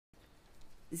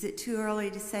Is it too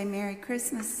early to say Merry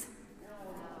Christmas?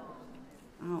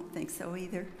 I don't think so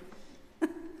either.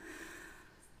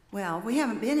 Well, we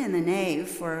haven't been in the nave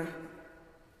for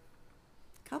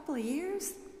a couple of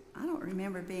years. I don't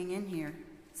remember being in here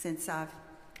since I've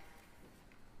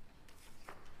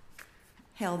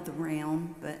held the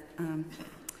realm, but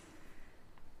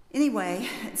anyway,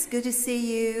 it's good to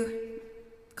see you.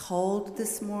 Cold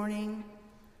this morning,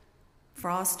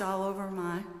 frost all over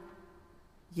my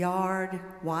yard,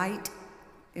 white.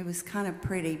 It was kind of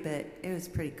pretty, but it was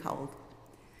pretty cold.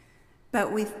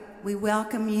 But we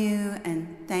welcome you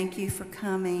and thank you for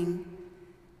coming.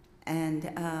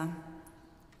 And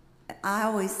I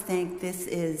always think this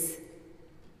is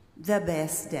the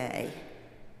best day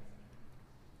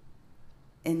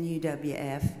in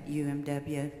UWF,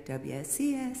 UMW,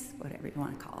 WSCS, whatever you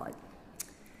want to call it.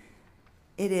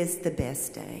 It is the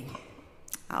best day.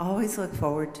 I always look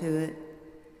forward to it,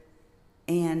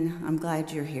 and I'm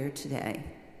glad you're here today.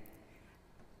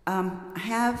 I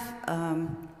have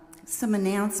some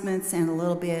announcements and a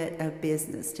little bit of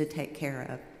business to take care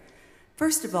of.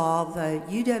 First of all, the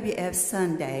UWF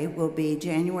Sunday will be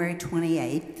January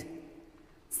 28th.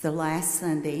 It's the last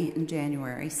Sunday in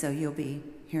January, so you'll be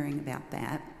hearing about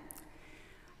that.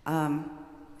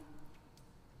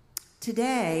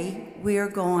 Today, we are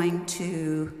going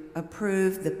to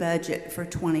approve the budget for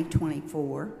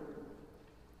 2024.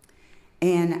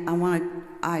 And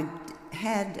I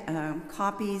had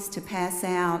copies to pass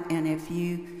out, and if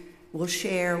you will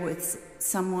share with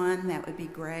someone, that would be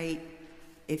great.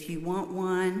 If you want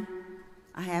one,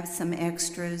 I have some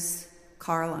extras.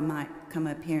 Carla might come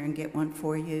up here and get one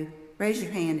for you. Raise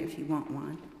your hand if you want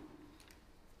one.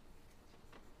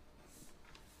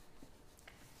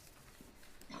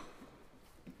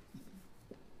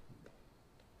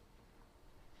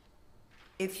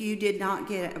 If you did not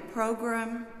get a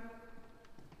program,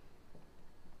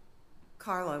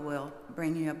 Carla will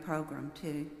bring you a program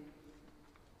too.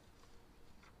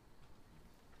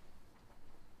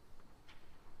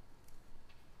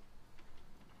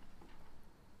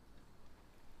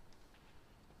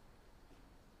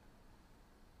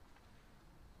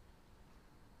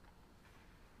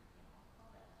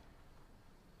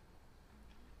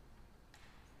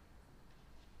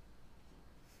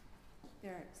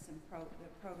 There are some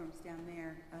programs down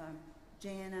there.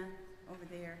 Jana over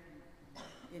there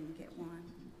didn't get one.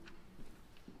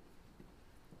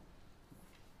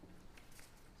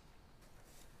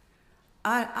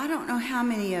 I don't know how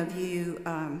many of you,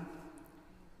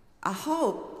 I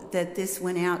hope that this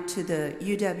went out to the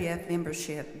UWF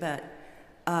membership, but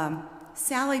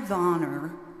Sally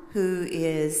Vonner, who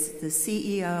is the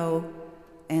CEO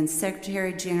and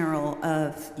Secretary General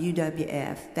of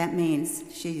UWF, that means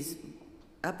she's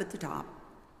up at the top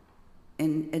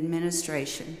in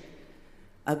administration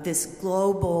of this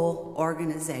global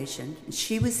organization.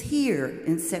 She was here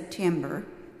in September.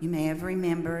 You may have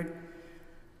remembered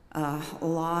a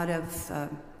lot of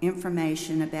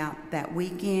information about that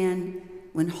weekend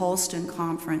when Holston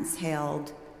Conference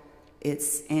held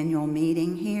its annual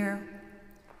meeting here.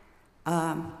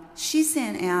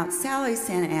 Sally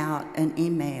sent out an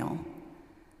email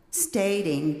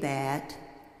stating that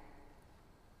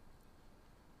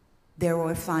there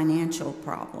were financial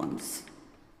problems.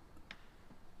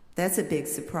 That's a big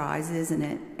surprise, isn't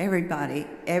it?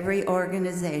 Every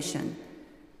organization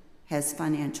has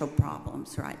financial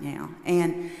problems right now.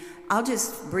 And I'll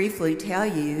just briefly tell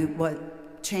you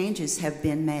what changes have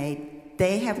been made.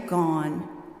 They have gone,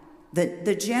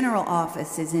 the general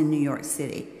office is in New York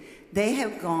City. They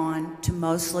have gone to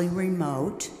mostly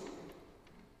remote.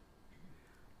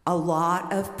 A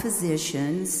lot of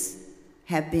positions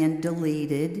have been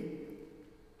deleted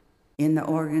in the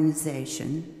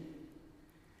organization,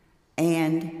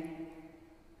 and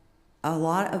a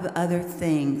lot of other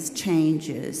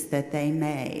changes that they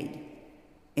made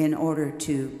in order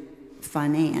to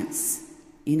finance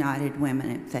United Women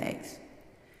in Faith.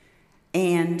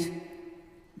 And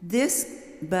this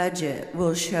budget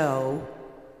will show,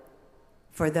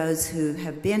 for those who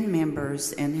have been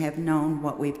members and have known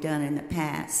what we've done in the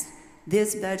past,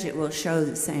 this budget will show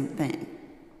the same thing.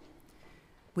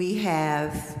 We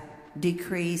have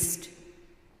decreased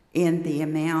in the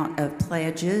amount of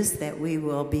pledges that we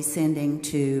will be sending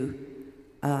to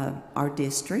our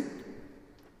district.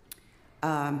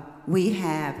 We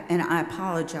have, and I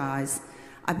apologize,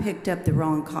 I picked up the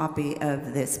wrong copy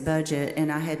of this budget, and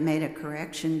I had made a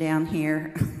correction down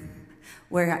here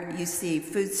where you see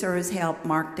food service help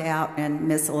marked out and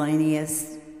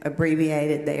miscellaneous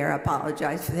abbreviated there. I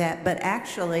apologize for that. But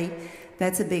actually,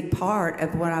 that's a big part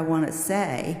of what I want to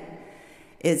say,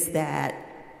 is that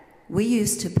we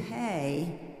used to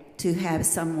pay to have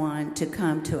someone to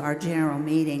come to our general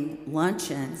meeting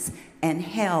luncheons and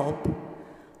help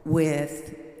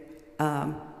with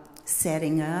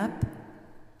setting up,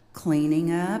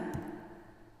 cleaning up,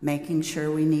 making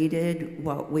sure we needed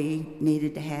what we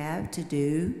needed to have to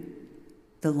do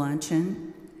the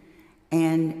luncheon.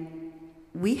 And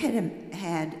we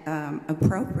had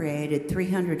appropriated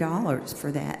 $300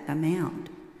 for that amount.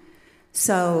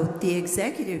 So the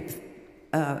executive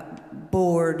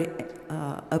board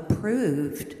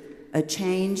approved a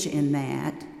change in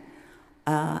that,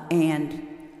 and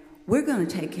we're going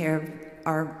to take care of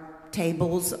our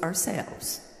tables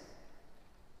ourselves.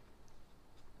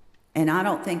 And I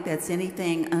don't think that's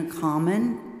anything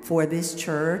uncommon for this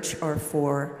church or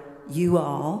for you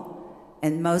all.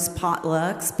 And most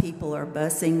potlucks, people are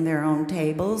bussing their own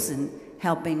tables and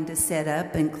helping to set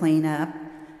up and clean up.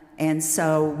 And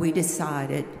so we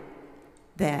decided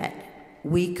that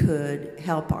we could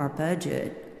help our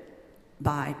budget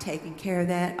by taking care of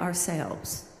that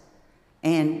ourselves.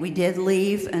 And we did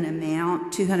leave an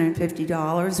amount,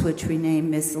 $250, which we named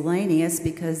miscellaneous,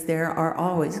 because there are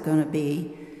always going to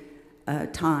be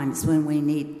times when we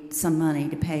need some money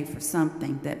to pay for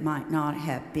something that might not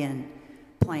have been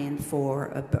planned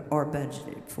for or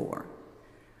budgeted for.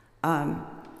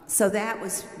 So that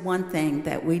was one thing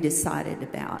that we decided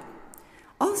about.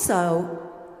 Also,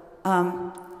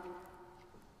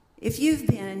 if you've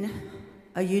been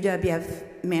a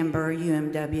UWF member,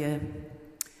 UMW,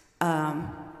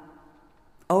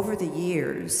 over the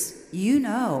years, you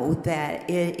know that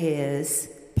it is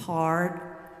part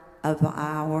of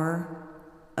our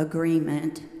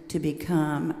agreement to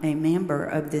become a member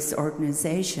of this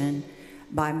organization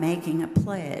by making a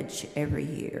pledge every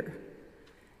year.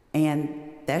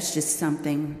 And that's just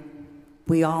something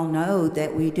we all know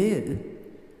that we do.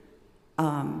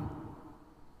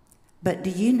 But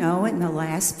do you know in the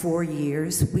last 4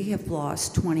 years, we have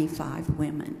lost 25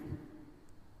 women.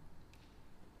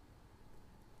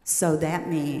 So that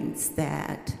means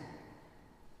that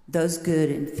those good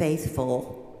and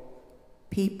faithful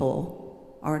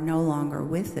people are no longer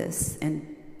with us.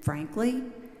 And frankly,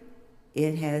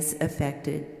 it has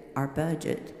affected our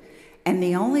budget. And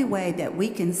the only way that we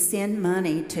can send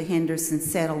money to Henderson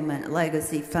Settlement,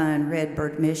 Legacy Fund,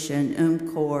 Redbird Mission,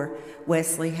 UMCOR,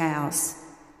 Wesley House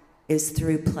is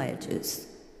through pledges,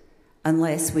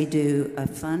 unless we do a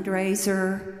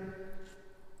fundraiser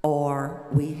or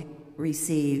we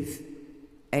receive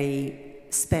a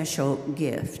special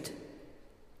gift,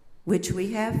 which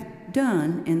we have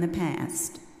done in the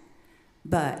past.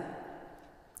 But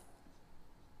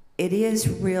it is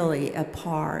really a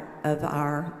part of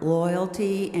our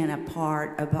loyalty and a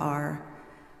part of our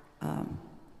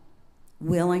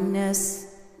willingness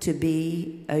to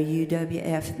be a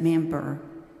UWF member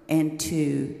and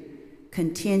to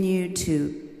continue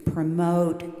to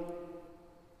promote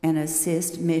and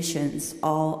assist missions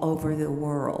all over the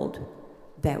world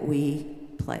that we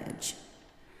pledge.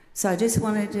 So I just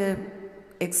wanted to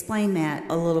explain that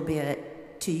a little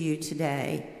bit to you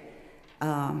today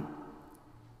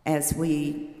as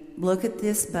we look at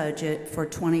this budget for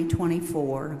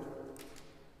 2024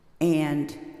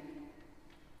 and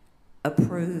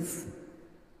approve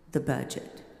the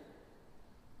budget.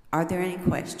 Are there any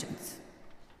questions?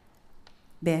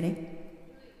 Betty?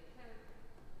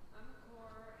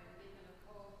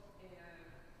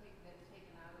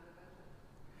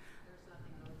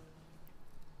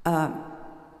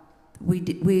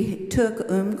 We took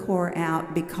UMCOR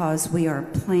out because we are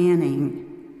planning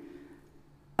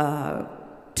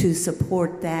to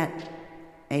support that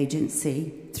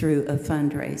agency through a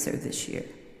fundraiser this year.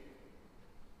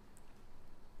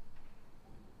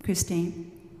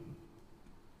 Christine?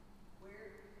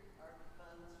 Where are funds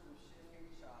from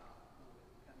Sharing Shop coming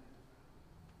from?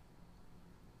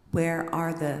 Where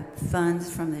are the funds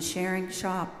from the Sharing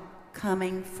Shop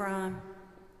coming from?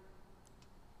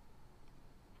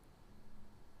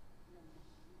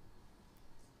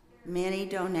 Many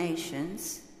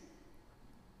donations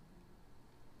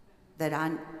that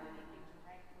I...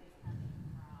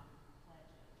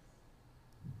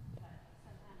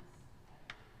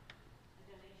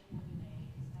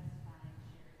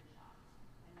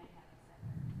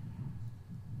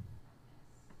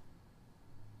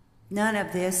 None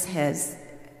of this has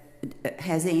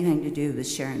anything to do with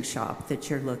Sharing Shop that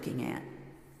you're looking at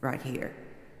right here.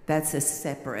 That's a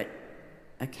separate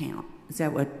account. Is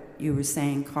that what you were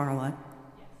saying, Carla?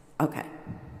 Yes. Okay.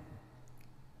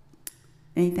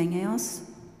 Anything else?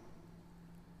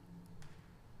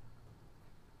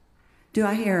 Do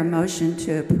I hear a motion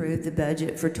to approve the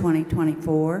budget for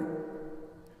 2024?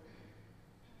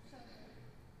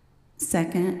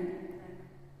 Second.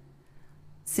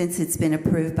 since it's been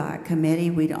approved by a committee,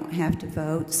 we don't have to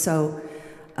vote. So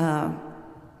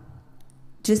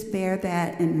just bear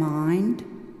that in mind,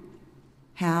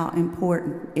 how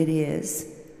important it is.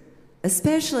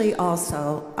 Especially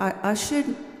also, I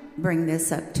should bring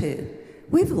this up too.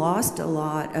 We've lost a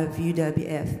lot of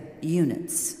UWF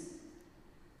units.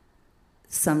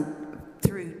 Some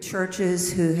through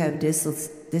churches who have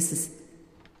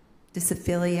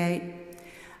disaffiliate.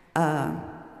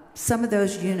 Some of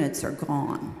those units are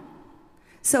gone.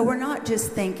 So we're not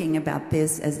just thinking about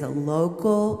this as a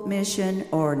local mission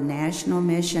or national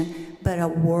mission, but a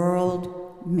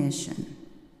world mission.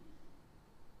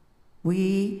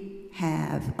 We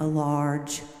have a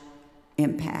large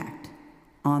impact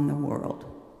on the world.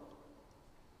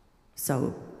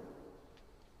 So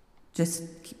just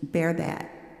bear that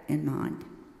in mind.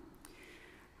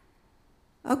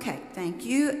 Okay, thank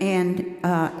you. And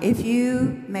if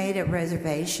you made a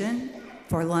reservation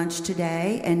for lunch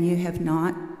today and you have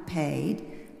not paid,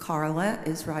 Carla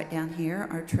is right down here,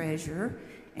 our treasurer,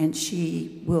 and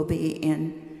she will be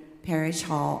in Parish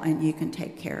Hall, and you can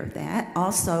take care of that.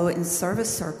 Also, in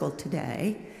Service Circle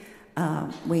today,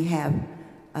 we have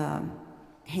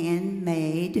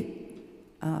handmade,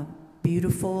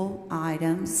 beautiful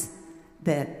items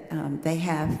that they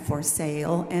have for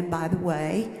sale. And by the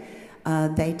way,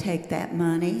 they take that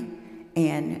money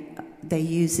and they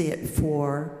use it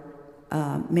for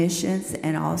missions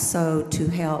and also to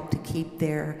help to keep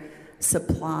their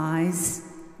supplies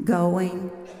going,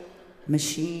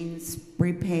 machines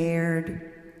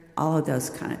repaired, all of those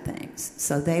kind of things.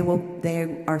 So they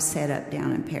are set up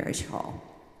down in Parish Hall.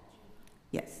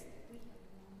 Yes.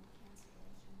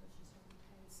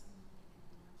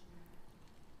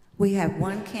 We have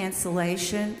one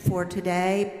cancellation for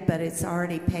today, but it's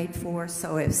already paid for,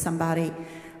 so if somebody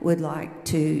would like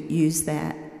to use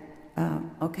that,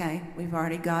 okay, we've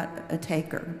already got a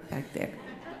taker back there.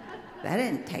 That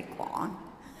didn't take long.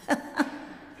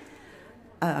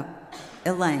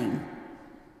 Elaine,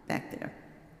 back there.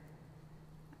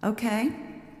 Okay.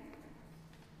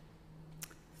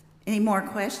 Any more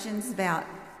questions about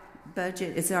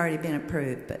budget? It's already been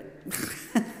approved, but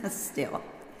still.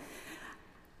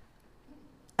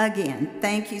 Again,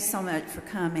 thank you so much for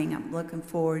coming. I'm looking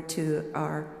forward to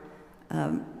our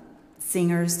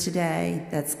singers today.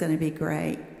 That's going to be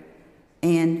great.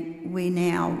 And we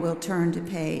now will turn to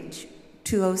page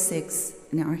 206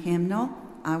 in our hymnal,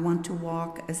 I Want to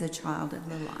Walk as a Child of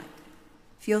the Light.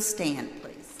 If you'll stand,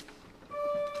 please.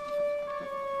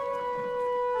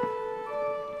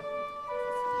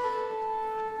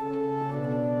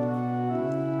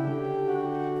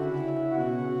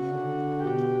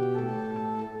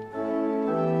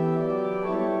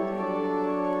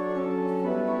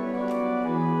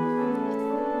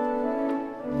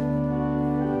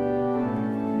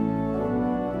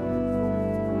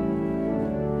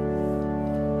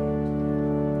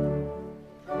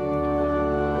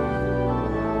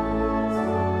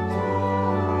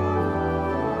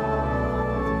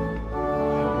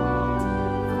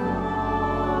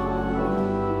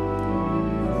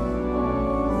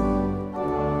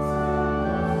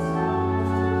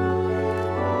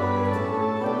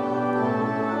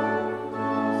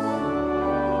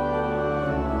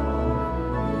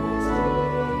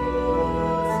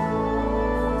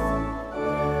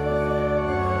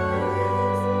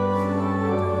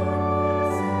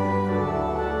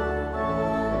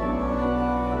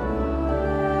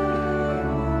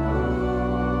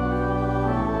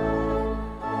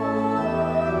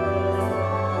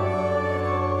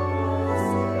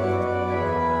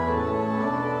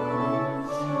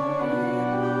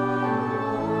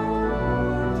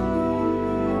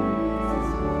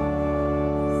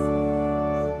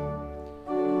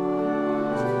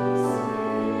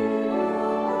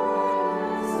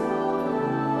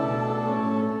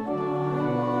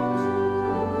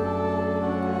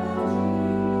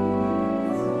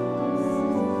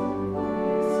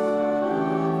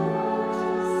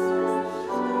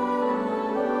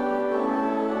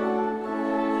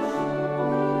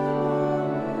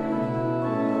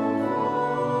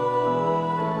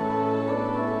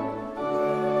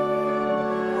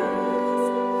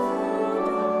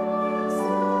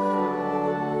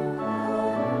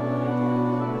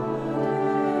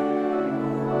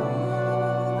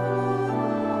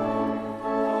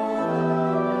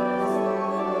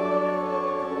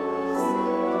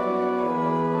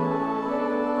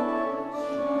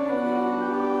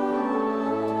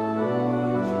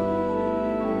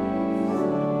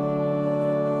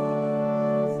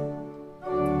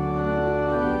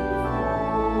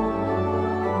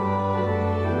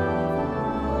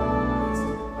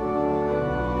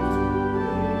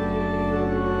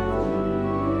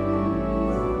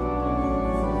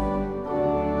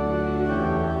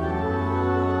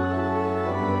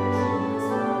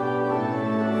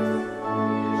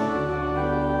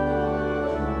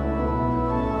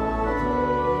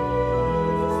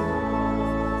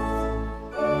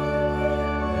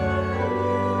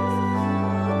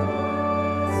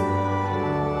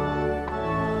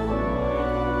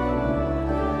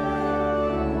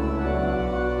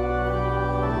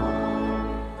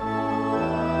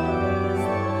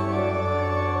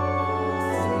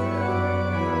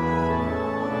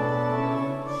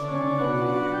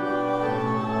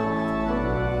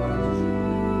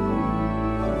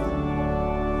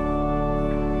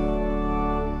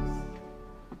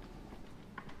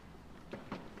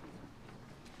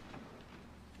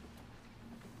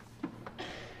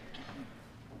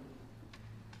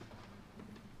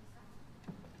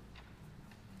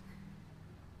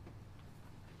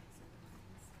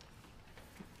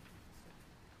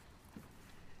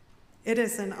 It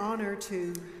is an honor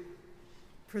to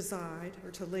preside or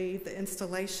to lead the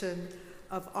installation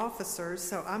of officers,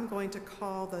 so I'm going to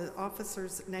call the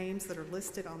officers' names that are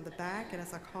listed on the back, and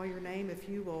as I call your name, if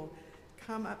you will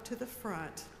come up to the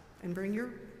front and bring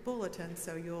your bulletin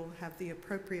so you'll have the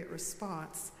appropriate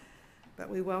response. But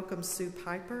we welcome Sue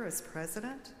Piper as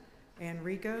president, Ann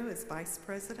Rigo as vice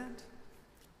president,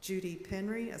 Judy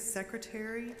Penry as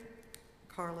secretary,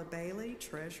 Carla Bailey,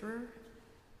 treasurer,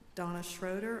 Donna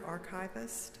Schroeder,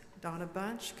 archivist, Donna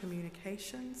Bunch,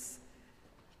 communications,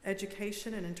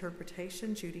 education and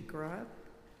interpretation, Judy Grubb,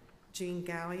 Jean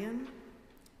Gallion,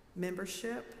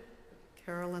 membership,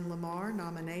 Carolyn Lamar,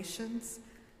 nominations,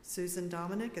 Susan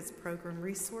Dominic as program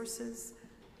resources,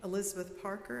 Elizabeth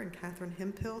Parker and Catherine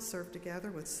Hempill serve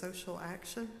together with social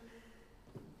action,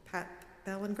 Pat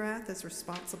Bellengrath is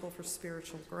responsible for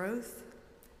spiritual growth,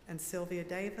 and Sylvia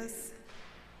Davis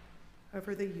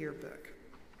over the yearbook.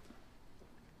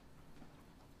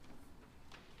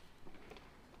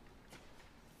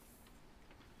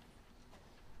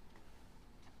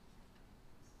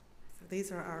 These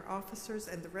are our officers,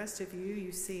 and the rest of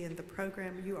you see in the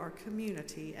program, you are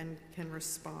community and can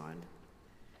respond.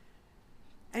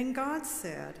 And God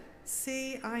said,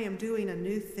 "See, I am doing a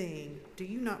new thing. Do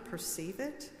you not perceive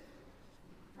it?"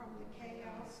 From the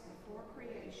chaos before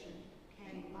creation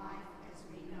came life as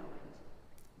we know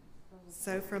it.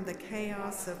 So from the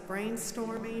chaos of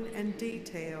brainstorming and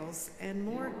details and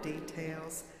more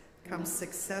details come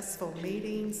successful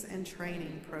meetings and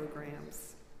training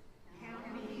programs.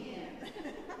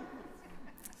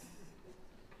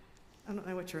 I don't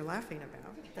know what you're laughing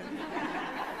about,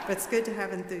 but it's good to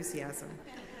have enthusiasm.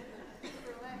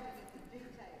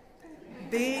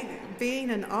 Being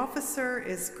an officer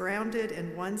is grounded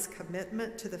in one's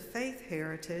commitment to the faith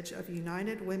heritage of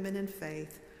United Women in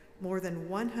Faith, more than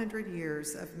 100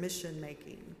 years of mission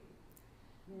making.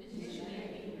 Mission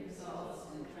making results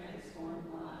in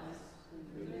transformed lives through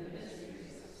the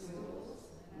ministries of schools,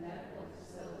 medical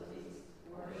facilities,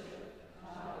 worship,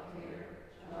 child care,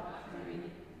 job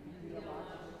training,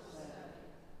 theological study.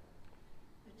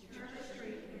 The Church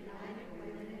Street United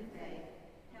Women in Faith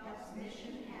helps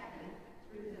mission happen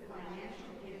through the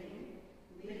financial giving,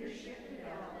 leadership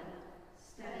development,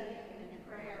 study, and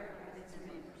prayer of its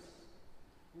members.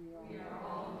 We are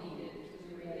all needed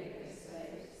to create a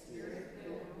safe,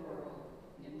 spirit-filled world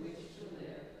in which to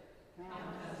live.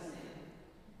 Count us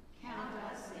in. Count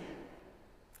us in.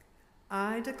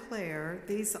 I declare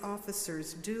these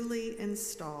officers duly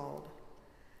installed.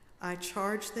 I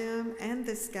charge them and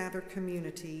this gathered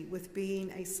community with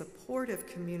being a supportive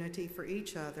community for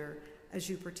each other as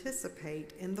you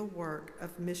participate in the work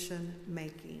of mission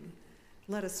making.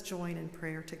 Let us join in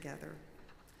prayer together.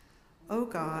 O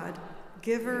God,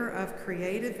 giver of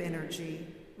creative energy,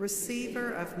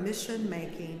 receiver of mission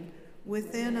making,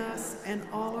 within us and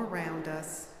all around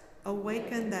us,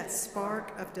 awaken that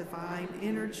spark of divine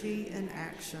energy and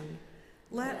action.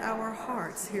 Let our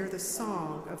hearts hear the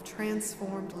song of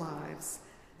transformed lives.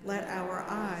 Let our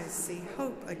eyes see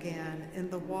hope again in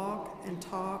the walk and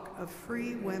talk of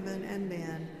free women and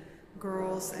men,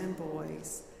 girls and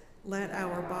boys. Let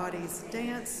our bodies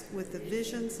dance with the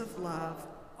visions of love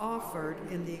offered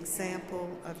in the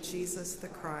example of Jesus the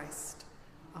Christ.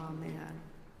 Amen.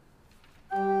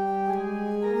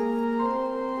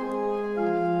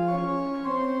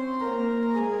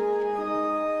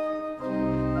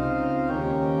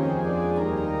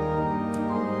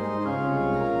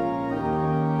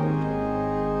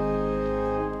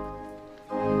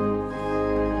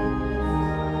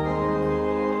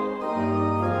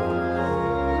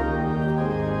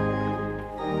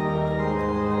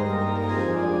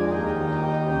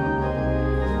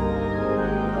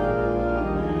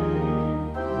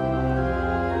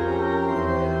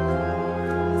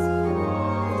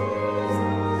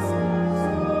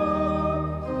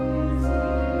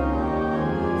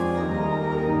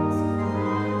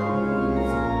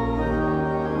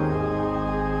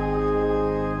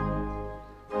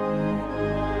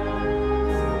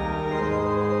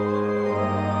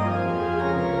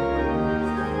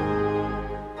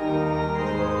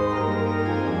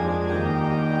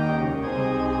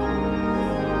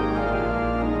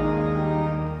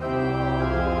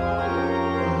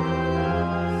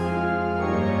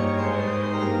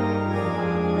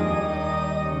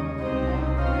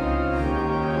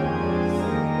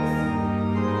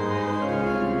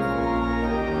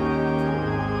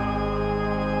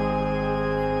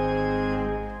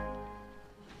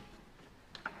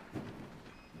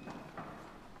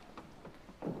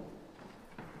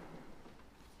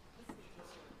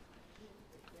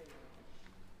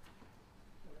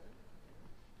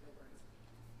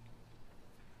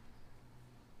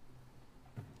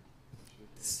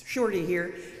 Shorty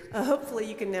here. Hopefully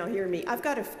you can now hear me. I've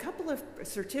got a couple of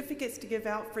certificates to give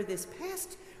out for this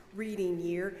past reading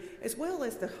year, as well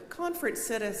as the conference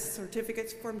set of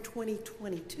certificates from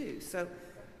 2022. So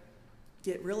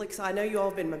get real excited. I know you all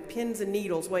have been pins and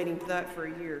needles waiting for that for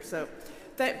a year. So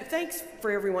thanks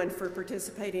for everyone for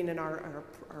participating in our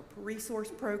resource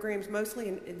programs, mostly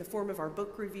in the form of our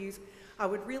book reviews. I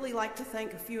would really like to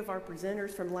thank a few of our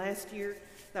presenters from last year.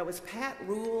 That was Pat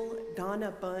Rule,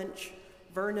 Donna Bunch,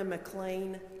 Verna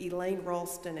McLean, Elaine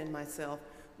Ralston, and myself.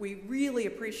 We really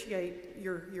appreciate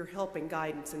your help and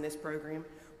guidance in this program.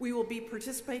 We will be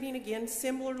participating again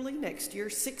similarly next year,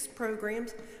 6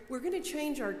 programs. We're going to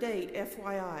change our date,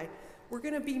 FYI. We're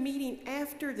going to be meeting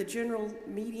after the general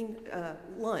meeting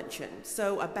luncheon.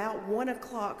 So about 1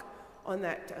 o'clock on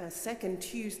that second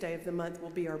Tuesday of the month will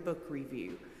be our book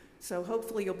review. So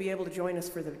hopefully you'll be able to join us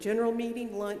for the general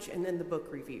meeting, lunch, and then the book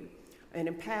review. And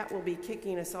then Pat will be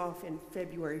kicking us off in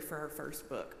February for our first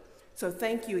book. So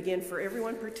thank you again for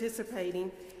everyone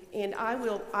participating. And I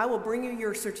will bring you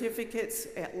your certificates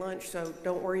at lunch, so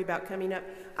don't worry about coming up.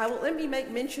 Let me make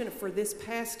mention for this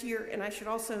past year, and I should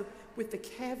also, with the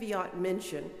caveat,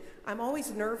 mention, I'm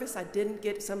always nervous I didn't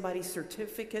get somebody's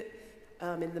certificate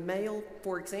in the mail.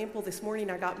 For example, this morning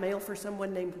I got mail for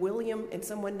someone named William and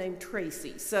someone named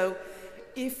Tracy. So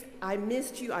if I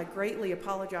missed you, I greatly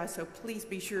apologize, so please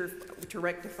be sure to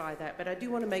rectify that. But I do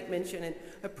want to make mention and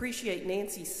appreciate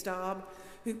Nancy Staub,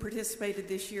 who participated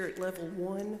this year at level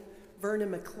 1, Verna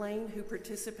McLean, who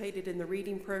participated in the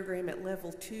reading program at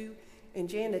level 2, and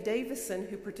Jana Davison,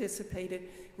 who participated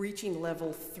reaching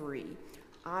level 3.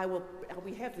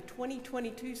 We have the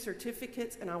 2022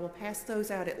 certificates, and I will pass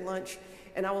those out at lunch,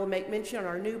 and I will make mention on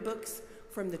our new books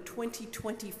from the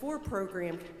 2024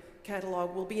 program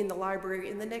catalog will be in the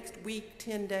library in the next week,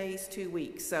 10 days, 2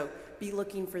 weeks. So be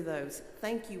looking for those.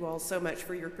 Thank you all so much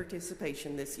for your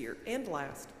participation this year and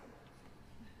last.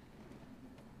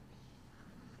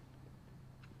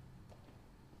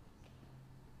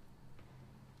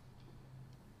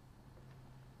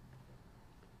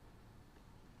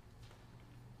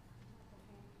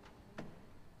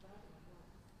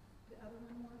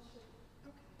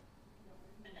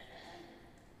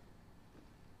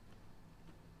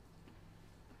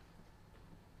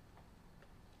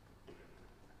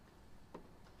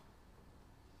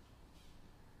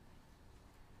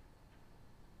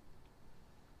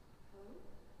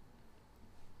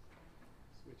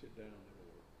 Switch it down a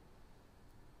little.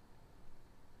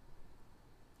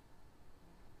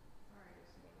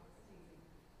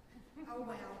 Oh,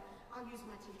 well, I'll use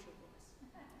my teacher voice.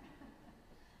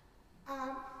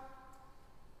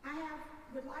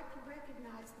 Would like to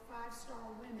recognize the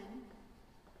 5-star women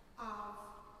of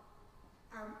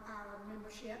our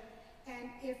membership, and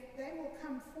if they will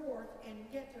come forth and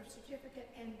get their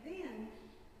certificate, and then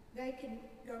they can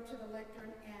go to the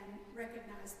lectern and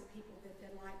recognize the people that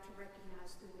they'd like to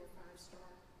recognize through their 5-star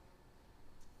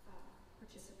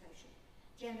participation.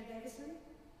 Jana Davison.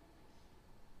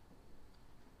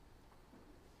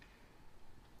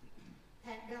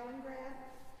 Pat Bellingrad,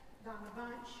 Donna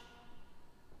Bunch,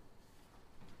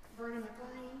 Verna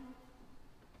McLean,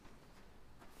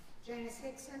 Janice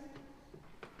Hickson,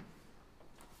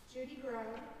 Judy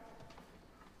Grove,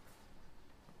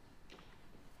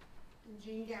 and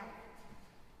Jean Gallagher.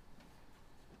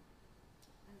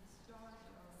 And the stars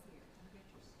are here. You get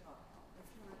your star. If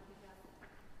you want to pick up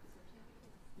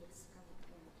certificates. Yes, I would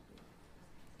want to do that.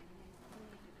 And then we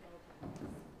need to go by the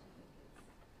certificates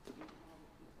and all the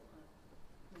people who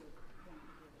are going to give it.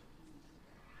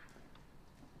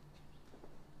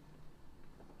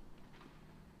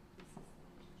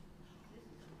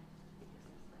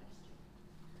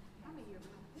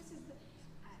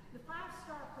 The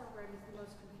 5-star program is the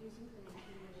most confusing thing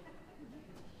in the world.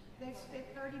 They spent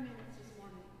 30 minutes this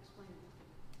morning explaining it.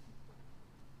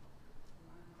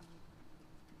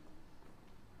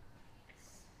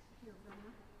 Here,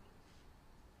 Verna.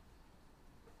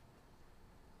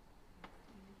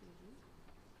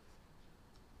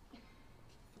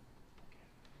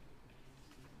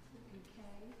 And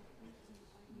Kay.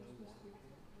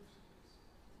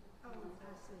 Oh,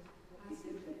 I see. I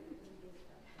see.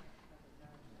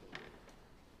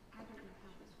 I don't know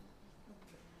how this works.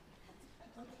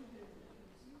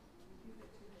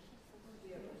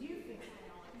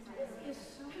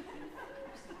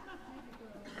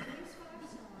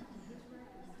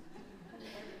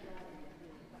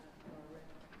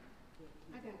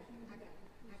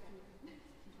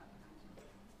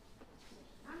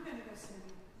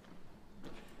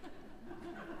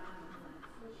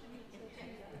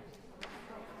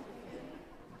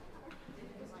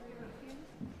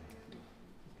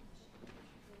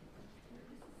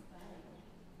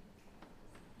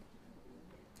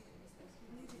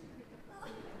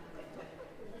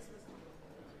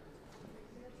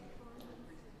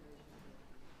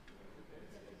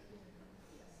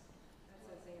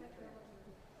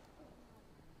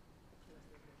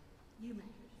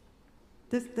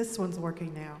 This one's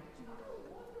working now.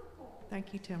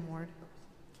 Thank you, Tim Ward.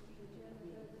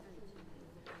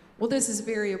 Well, this is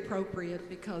very appropriate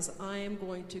because I am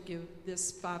going to give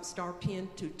this 5-star pin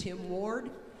to Tim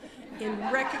Ward in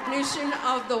recognition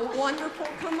of the wonderful,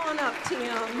 come on up,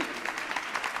 Tim.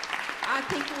 I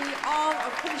think we all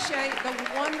appreciate the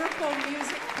wonderful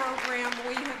music program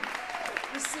we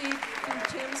have received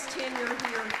through Tim's tenure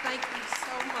here. Thank you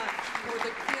so much for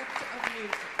the gift of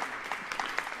music.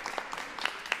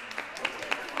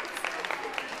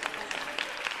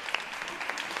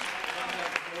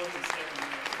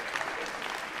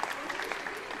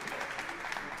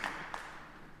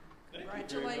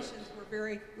 Congratulations.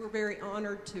 We're very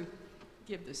honored to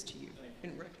give this to you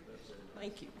in recognition.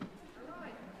 Thank you.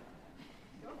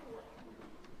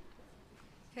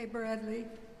 Okay, Bradley,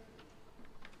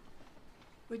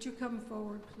 would you come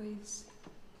forward, please?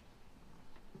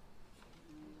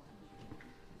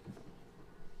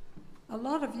 A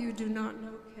lot of you do not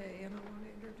know Kay, and I want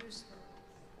to introduce her.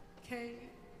 Kay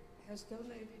has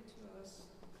donated to us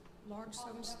large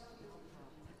sums.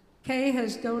 Kay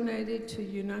has donated to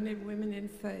United Women in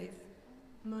Faith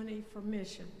money for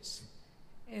missions.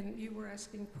 And you were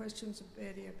asking questions of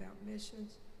Betty about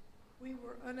missions. We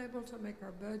were unable to make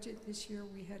our budget this year.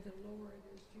 We had to lower it,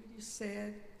 as Judy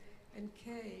said. And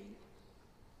Kay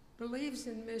believes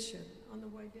in mission. On the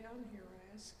way down here,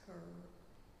 I asked her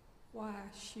why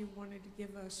she wanted to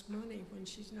give us money when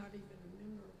she's not even a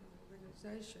member of the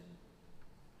organization.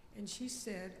 And she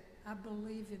said, I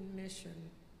believe in mission.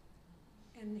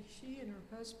 And she and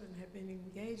her husband have been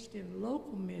engaged in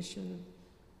local mission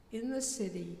in the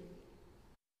city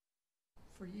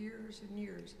for years and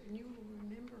years. And you will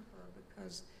remember her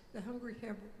because the Hungry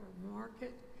Heifer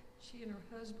Market, she and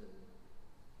her husband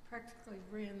practically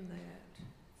ran that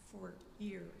for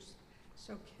years.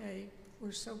 So Kay,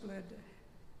 we're so glad to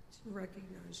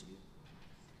recognize you.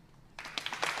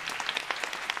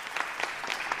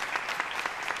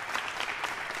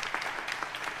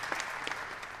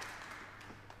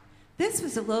 This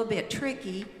was a little bit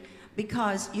tricky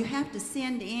because you have to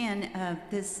send in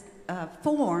this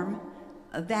form.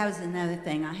 That was another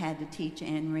thing I had to teach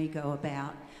Enrico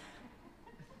about.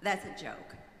 That's a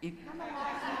joke. I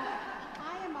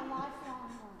am a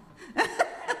lifelong learner.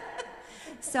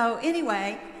 So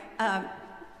anyway,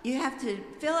 you have to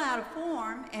fill out a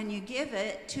form and you give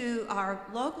it to our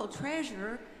local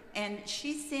treasurer, and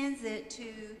she sends it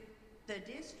to the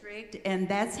district, and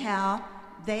that's how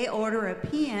they order a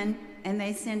pen and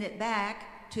they send it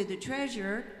back to the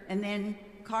treasurer, and then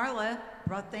Carla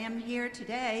brought them here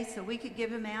today so we could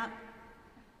give them out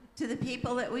to the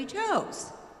people that we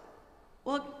chose.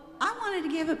 Well, I wanted to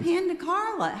give a pen to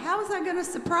Carla. How was I going to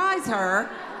surprise her?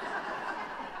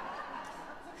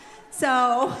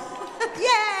 So,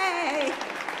 yay!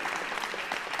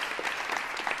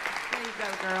 There you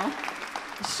go, girl.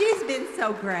 She's been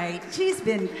so great. She's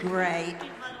been great.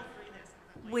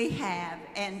 We have,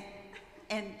 and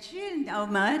she didn't know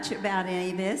much about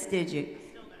any of this, did you?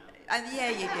 Yeah,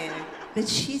 you did. But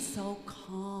she's so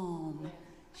calm.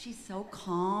 She's so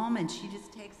calm, and she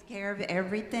just takes care of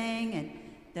everything and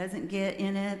doesn't get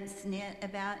in a snit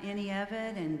about any of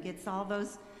it, and gets all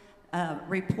those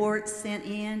reports sent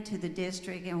in to the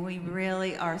district, and we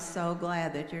really are so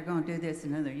glad that you're going to do this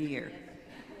another year.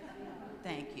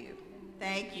 Thank you.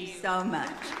 Thank you so much.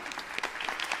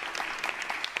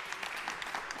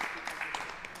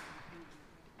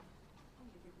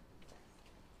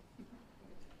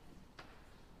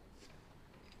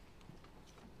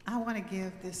 I want to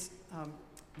give this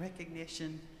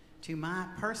recognition to my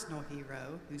personal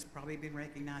hero, who's probably been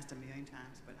recognized a million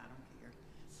times, but I don't care,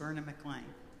 Verna McLean.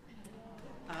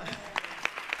 Now,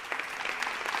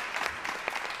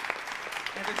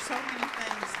 there's so many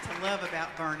things to love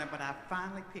about Verna, but I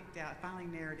finally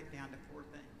narrowed it down to 4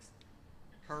 things.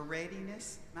 Her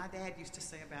readiness. My dad used to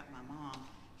say about my mom,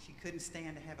 she couldn't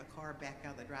stand to have a car back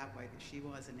out of the driveway that she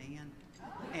wasn't in.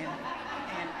 And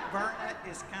Verna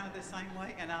is kind of the same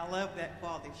way, and I love that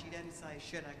quality. She doesn't say,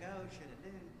 should I go, should I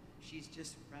do? She's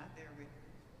just right there with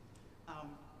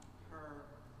her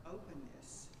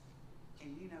openness.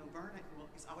 And you know, Verna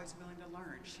is always willing to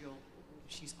learn.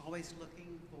 She's always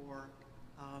looking for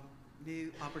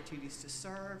new opportunities to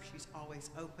serve. She's always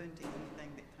open to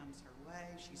anything that comes her way.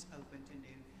 She's open to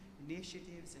new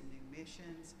initiatives and new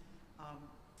missions.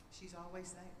 She's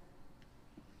always there.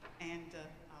 And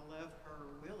I love her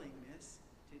willingness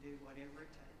to do whatever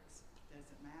it takes.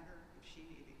 Doesn't matter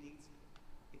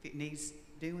if it needs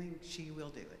doing, she will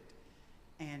do it.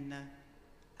 And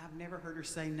I've never heard her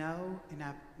say no, and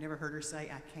I've never heard her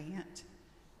say I can't.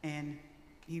 And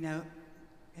you know,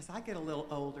 as I get a little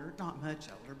older, not much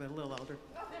older, but a little older,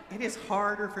 it is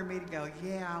harder for me to go,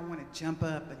 yeah, I want to jump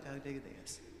up and go do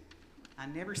this. I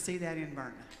never see that in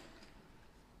Verna.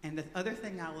 And the other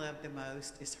thing I love the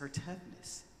most is her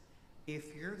toughness.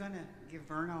 If you're going to give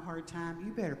Verna a hard time,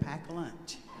 you better pack a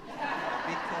lunch.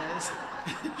 Because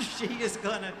she's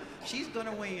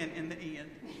gonna win in the end.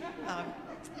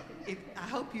 I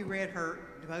hope you read her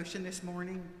devotion this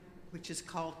morning, which is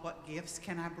called What Gifts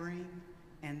Can I Bring?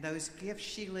 And those gifts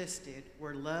she listed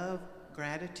were love,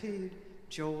 gratitude,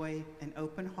 joy, an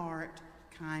open heart,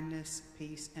 kindness,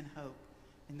 peace, and hope.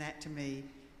 And that to me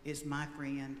is my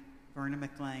friend, Verna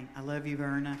McLean. I love you,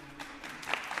 Verna.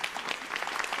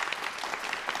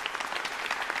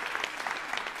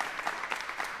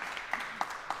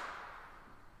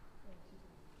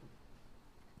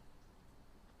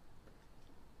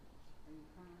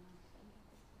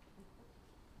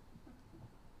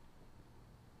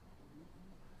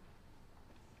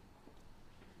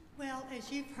 Well,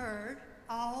 as you've heard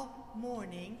all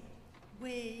morning,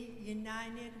 we,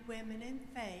 United Women in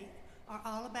Faith, are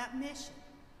all about mission.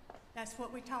 That's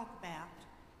what we talk about.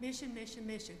 Mission, mission,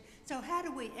 mission. So how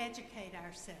do we educate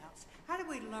ourselves? How do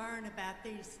we learn about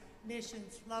these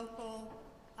missions, local,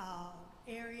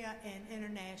 area, and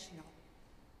international?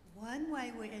 One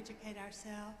way we educate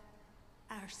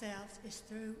ourselves is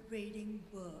through reading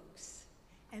books.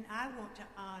 And I want to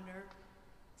honor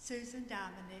Susan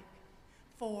Dominic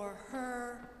for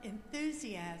her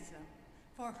enthusiasm,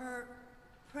 for her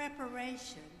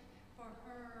preparation, for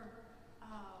her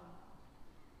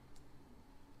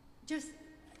just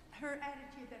her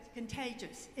attitude that's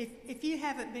contagious. If you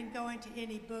haven't been going to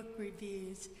any book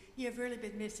reviews, you've really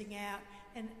been missing out.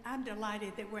 And I'm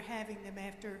delighted that we're having them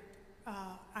after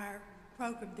our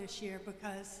program this year,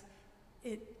 because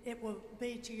it will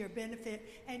be to your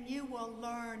benefit, and you will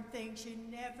learn things you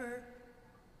never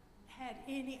had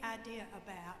any idea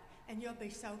about, and you'll be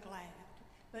so glad.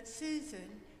 But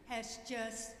Susan has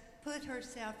just put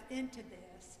herself into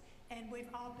this, and we've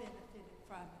all benefited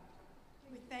from it.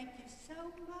 We thank you so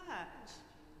much.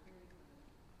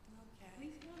 Okay.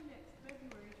 Please come next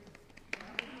February.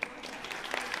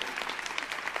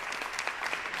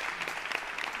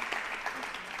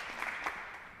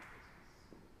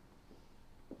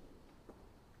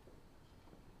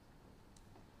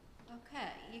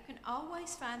 Okay, you can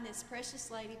always find this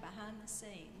precious lady behind the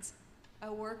scenes.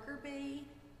 A worker bee,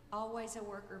 always a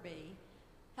worker bee,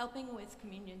 helping with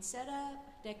communion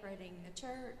setup, decorating the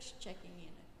church, checking in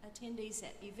attendees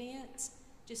at events,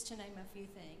 just to name a few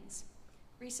things.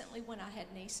 Recently, when I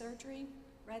had knee surgery,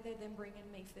 rather than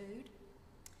bringing me food,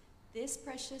 this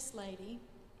precious lady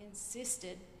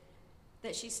insisted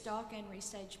that she stock and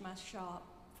restage my shop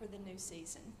for the new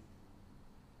season.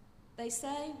 They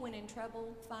say when in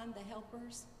trouble, find the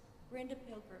helpers. Brenda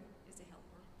Pilgrim is a helper.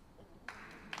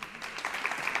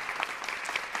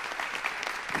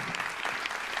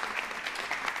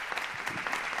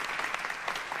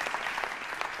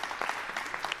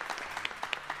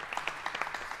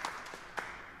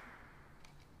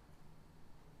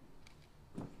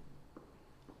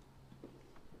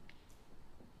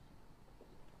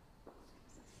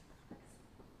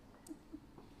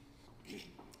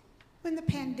 When the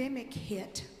pandemic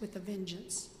hit with a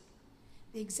vengeance,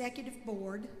 the executive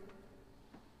board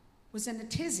was in a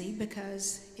tizzy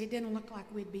because it didn't look like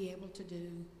we'd be able to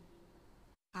do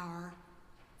our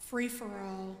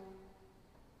free-for-all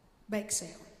bake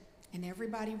sale. And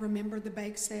everybody remembered the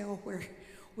bake sale where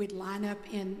we'd line up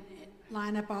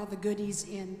all the goodies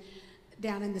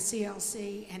down in the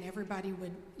CLC, and everybody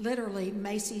would literally,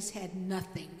 Macy's had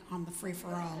nothing on the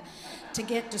free-for-all to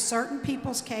get to certain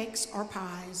people's cakes or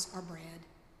pies or bread.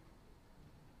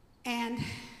 And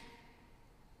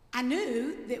I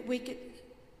knew that we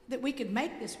could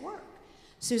make this work.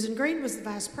 Susan Green was the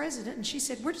vice president, and she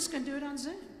said, we're just going to do it on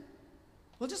Zoom.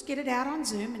 We'll just get it out on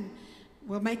Zoom, and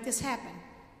we'll make this happen.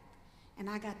 And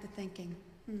I got to thinking,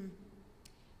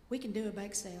 we can do a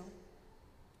bake sale,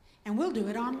 and we'll do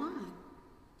it online.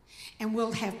 And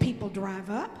we'll have people drive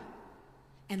up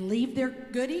and leave their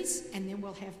goodies, and then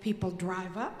we'll have people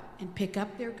drive up and pick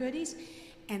up their goodies.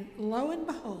 And lo and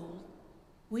behold,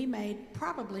 we made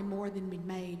probably more than we'd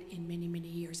made in many, many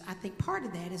years. I think part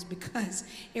of that is because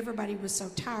everybody was so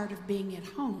tired of being at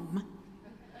home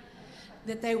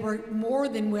that they were more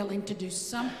than willing to do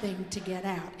something to get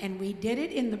out. And we did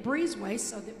it in the breezeway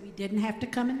so that we didn't have to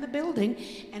come in the building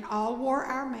and all wore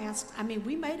our masks. I mean,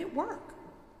 we made it work.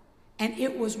 And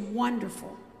it was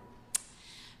wonderful.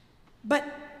 But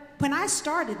when I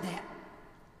started that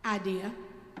idea,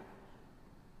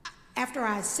 after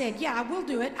I said, yeah, I will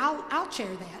do it, I'll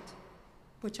chair that,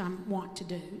 which I want to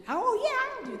do. Oh,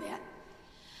 yeah, I'll do that.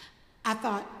 I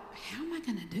thought, how am I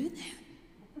going to do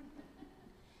that?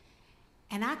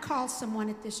 And I called someone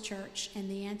at this church, and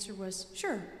the answer was,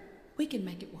 sure, we can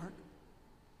make it work.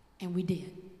 And we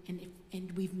did.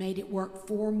 And we've made it work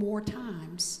 4 more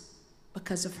times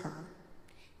because of her.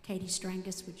 Katie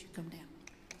Strangus, would you come down?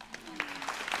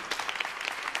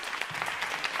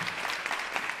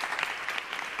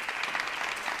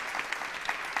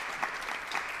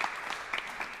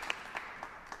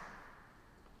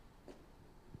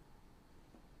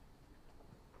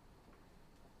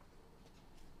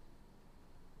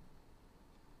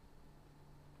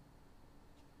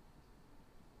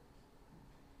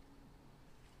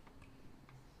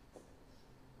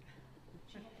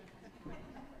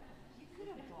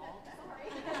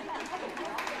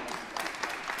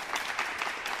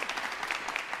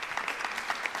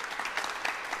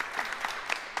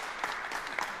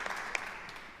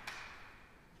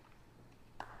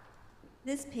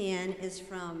 This pen is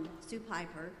from Sue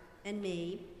Piper and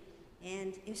me,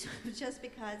 and it was just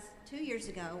because 2 years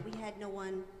ago we had no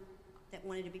one that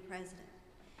wanted to be president.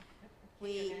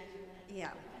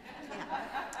 Yeah.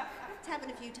 It's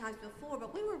happened a few times before,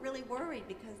 but we were really worried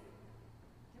because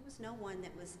there was no one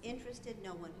that was interested,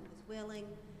 no one who was willing,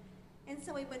 and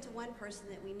so we went to one person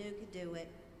that we knew could do it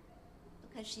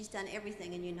because she's done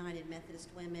everything in United Methodist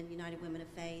Women, United Women of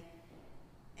Faith,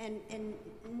 and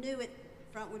knew it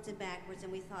frontwards and backwards,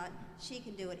 and we thought she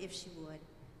can do it if she would.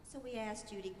 So we asked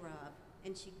Judy Grubb,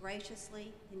 and she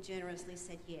graciously and generously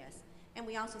said yes. And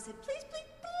we also said, please, please,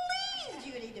 please,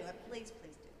 Judy, do it. Please,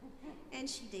 please do it. And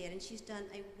she did, and she's done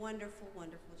a wonderful,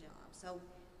 wonderful job. So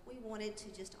we wanted to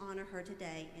just honor her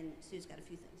today, and Sue's got a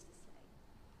few things to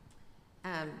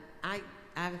say. I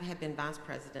have been vice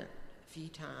president a few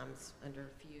times under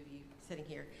a few of you sitting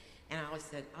here, and I always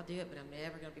said, I'll do it, but I'm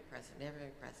never going to be president, never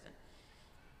going to be president.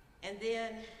 And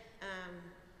then,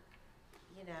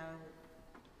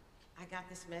 I got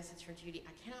this message from Judy.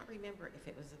 I cannot remember if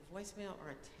it was a voicemail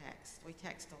or a text. We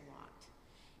text a lot.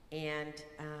 And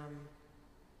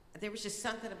there was just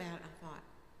something about it. I thought,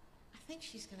 I think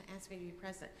she's going to ask me to be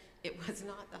president. It was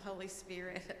not the Holy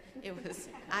Spirit. It was,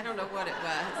 I don't know what it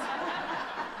was.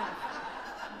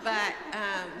 But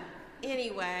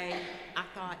anyway, I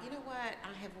thought, you know what?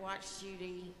 I have watched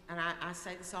Judy, and I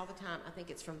say this all the time. I think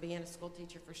it's from being a school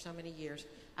teacher for so many years.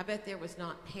 I bet there was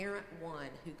not parent one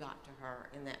who got to her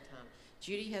in that time.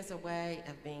 Judy has a way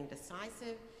of being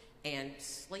decisive and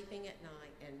sleeping at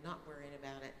night and not worrying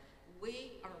about it.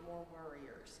 We are more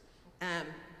worriers.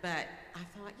 But I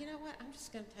thought, you know what? I'm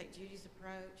just going to take Judy's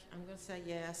approach. I'm going to say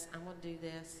yes. I'm going to do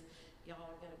this. Y'all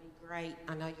are going to be great.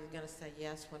 I know you're going to say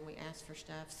yes when we ask for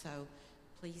stuff, so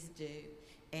please do.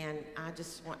 And I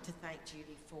just want to thank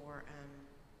Judy for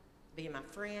being my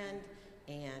friend,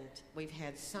 and we've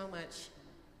had so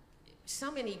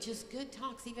many just good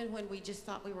talks. Even when we just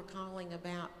thought we were calling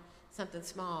about something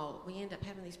small, we end up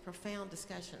having these profound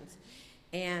discussions.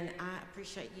 And I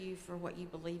appreciate you for what you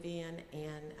believe in,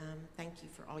 and thank you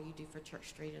for all you do for Church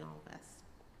Street and all of us.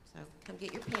 So come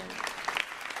get your pen.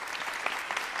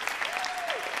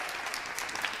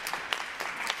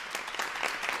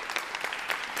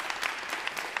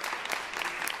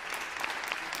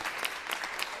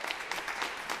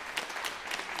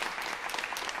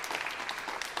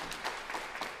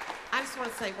 I just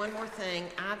want to say one more thing.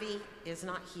 Ivy is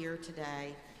not here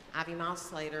today. Ivy Miles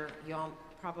Slater, you all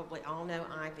probably all know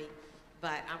Ivy,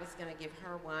 but I was going to give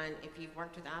her one. If you've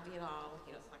worked with Ivy at all,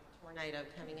 it's like a tornado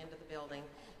coming into the building,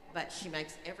 but she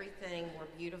makes everything more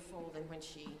beautiful than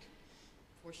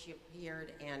before she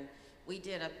appeared. And we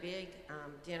did a big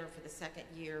dinner for the second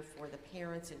year for the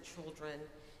parents and children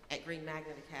at Green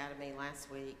Magnet Academy last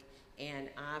week, and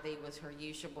Ivy was her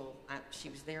usual. She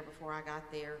was there before I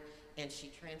got there, and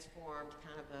she transformed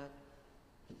kind of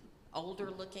a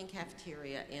older-looking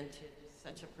cafeteria into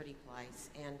such a pretty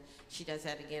place. And she does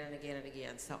that again and again and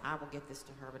again. So I will get this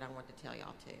to her, but I wanted to tell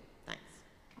y'all too. Thanks.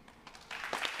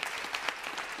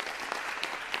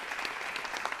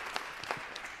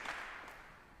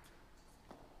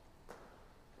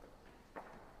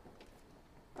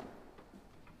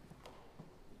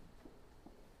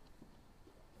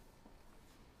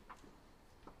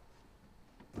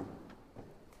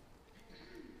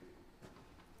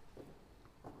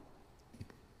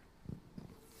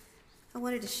 I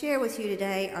wanted to share with you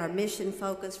today our mission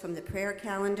focus from the prayer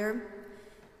calendar.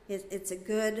 It's a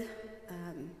good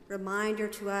reminder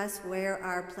to us where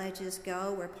our pledges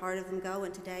go, where part of them go,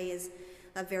 and today is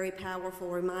a very powerful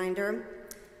reminder.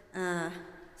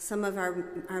 Some of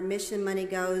our mission money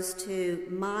goes to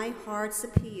My Heart's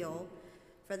Appeal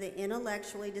for the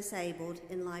Intellectually Disabled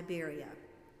in Liberia.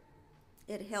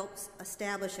 It helps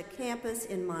establish a campus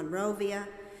in Monrovia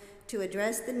to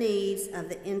address the needs of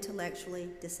the intellectually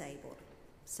disabled.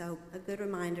 So a good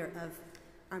reminder of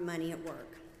our money at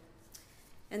work.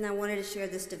 And I wanted to share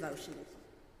this devotion with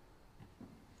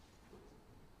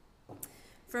you.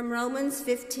 From Romans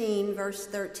 15, verse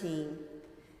 13,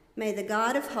 may the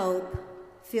God of hope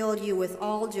fill you with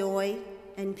all joy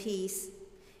and peace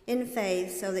in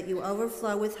faith so that you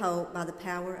overflow with hope by the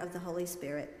power of the Holy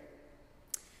Spirit.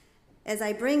 As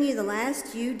I bring you the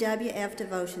last UWF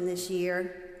devotion this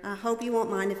year, I hope you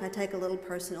won't mind if I take a little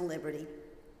personal liberty.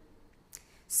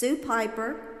 Sue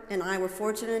Piper and I were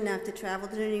fortunate enough to travel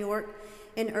to New York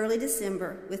in early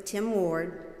December with Tim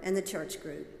Ward and the church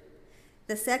group.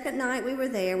 The second night we were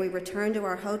there, we returned to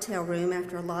our hotel room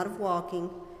after a lot of walking,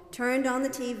 turned on the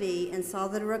TV, and saw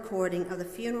that a recording of the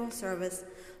funeral service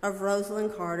of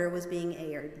Rosalind Carter was being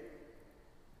aired.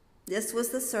 This was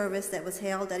the service that was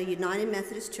held at a United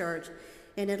Methodist Church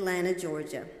in Atlanta,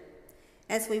 Georgia.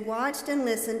 As we watched and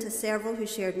listened to several who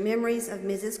shared memories of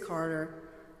Mrs. Carter,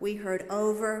 we heard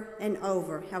over and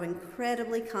over how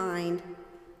incredibly kind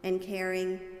and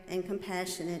caring and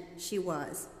compassionate she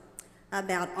was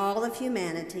about all of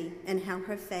humanity and how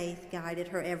her faith guided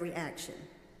her every action.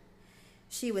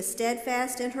 She was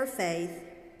steadfast in her faith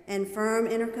and firm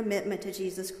in her commitment to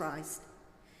Jesus Christ.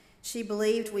 She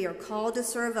believed we are called to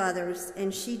serve others,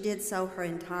 and she did so her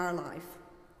entire life.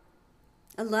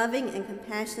 A loving and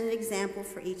compassionate example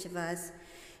for each of us,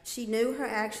 she knew her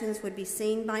actions would be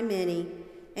seen by many,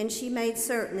 and she made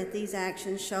certain that these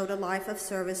actions showed a life of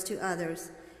service to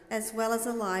others, as well as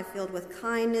a life filled with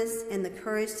kindness and the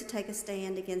courage to take a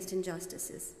stand against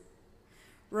injustices.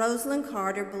 Rosalind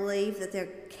Carter believed that there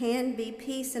can be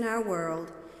peace in our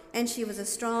world, and she was a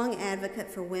strong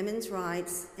advocate for women's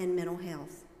rights and mental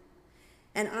health.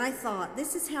 And I thought,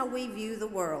 this is how we view the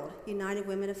world, United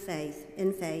Women of Faith,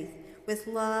 in faith, with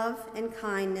love and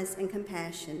kindness and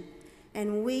compassion.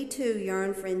 And we too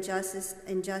yearn for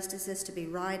injustices to be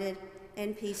righted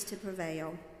and peace to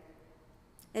prevail.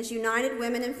 As United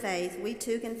Women in Faith, we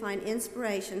too can find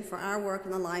inspiration for our work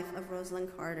in the life of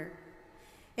Rosalind Carter.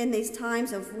 In these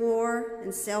times of war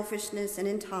and selfishness and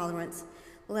intolerance,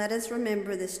 let us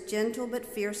remember this gentle but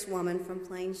fierce woman from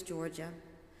Plains, Georgia.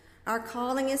 Our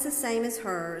calling is the same as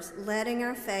hers, letting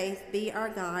our faith be our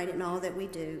guide in all that we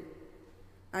do.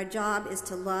 Our job is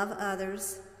to love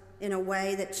others in a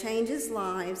way that changes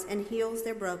lives and heals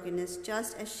their brokenness,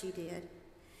 just as she did,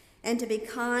 and to be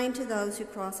kind to those who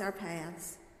cross our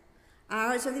paths.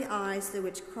 Ours are the eyes through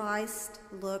which Christ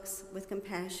looks with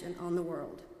compassion on the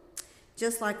world.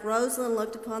 Just like Rosalind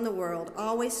looked upon the world,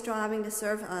 always striving to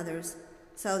serve others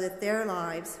so that their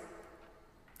lives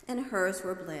and hers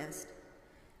were blessed.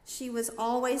 She was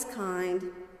always kind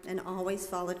and always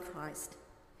followed Christ.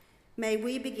 May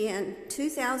we begin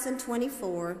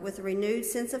 2024 with a renewed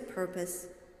sense of purpose,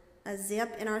 a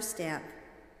zip in our step,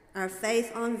 our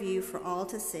faith on view for all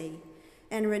to see,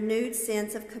 and a renewed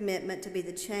sense of commitment to be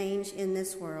the change in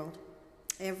this world,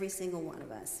 every single one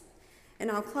of us. And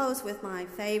I'll close with my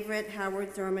favorite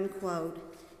Howard Thurman quote,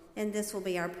 and this will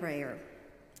be our prayer.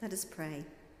 Let us pray.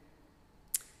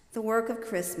 The work of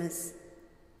Christmas,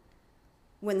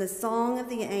 when the song of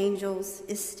the angels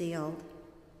is stilled,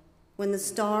 when the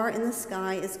star in the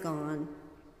sky is gone,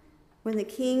 when the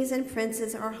kings and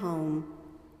princes are home,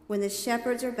 when the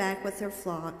shepherds are back with their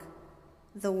flock,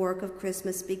 the work of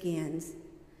Christmas begins.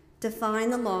 To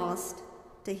find the lost,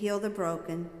 to heal the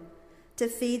broken, to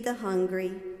feed the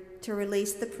hungry, to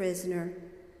release the prisoner,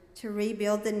 to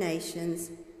rebuild the nations,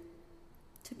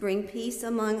 to bring peace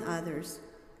among others,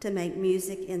 to make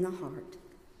music in the heart.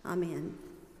 Amen.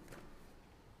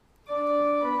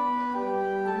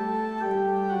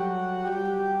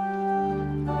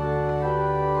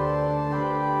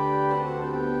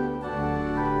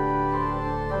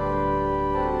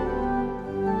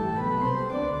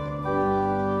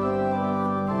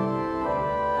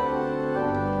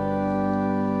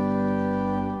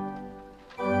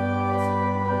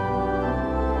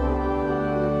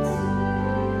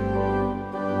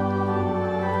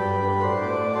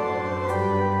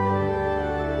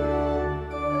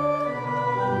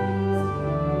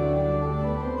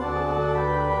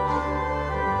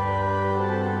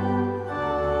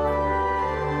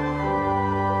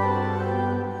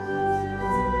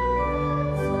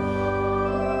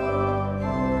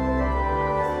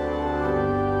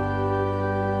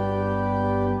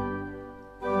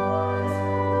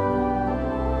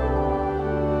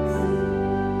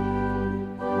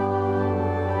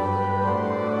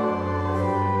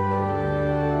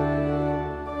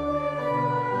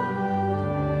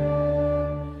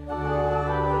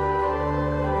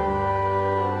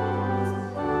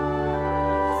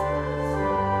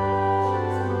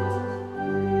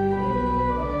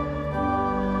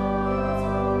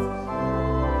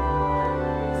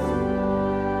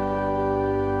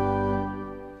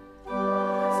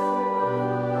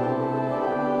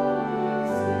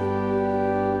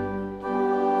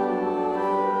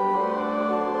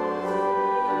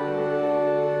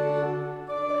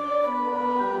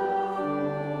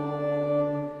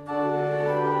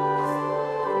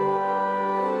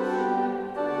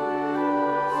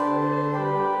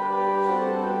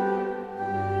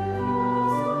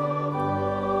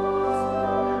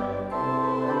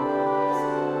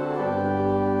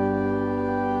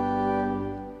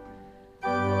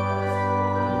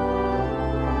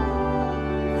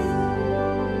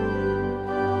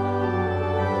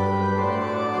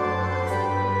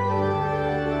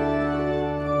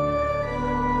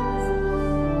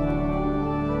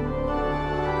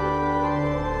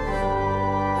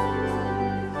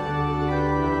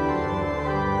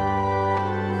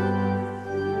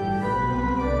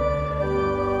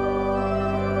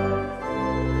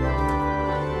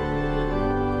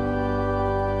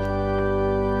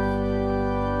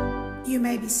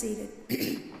 may be seated.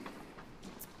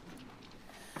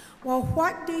 Well,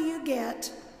 what do you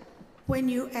get when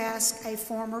you ask a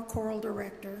former choral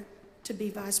director to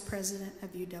be vice president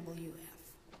of UWF?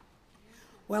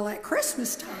 Well, at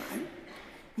Christmas time,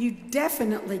 you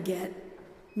definitely get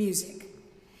music.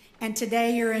 And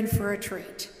today you're in for a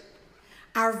treat.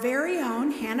 Our very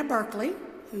own Hannah Berkley,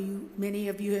 who many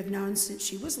of you have known since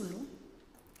she was little,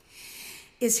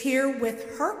 is here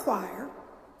with her choir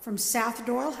from South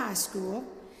Doyle High School.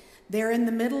 They're in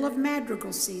the middle of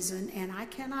Madrigal season, and I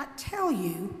cannot tell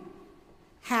you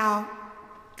how,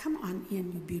 come on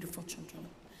in, you beautiful children.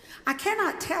 I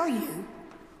cannot tell you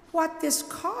what this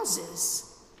causes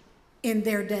in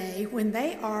their day when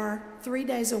they are 3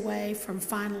 days away from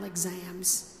final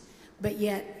exams, but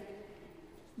yet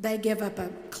they give up a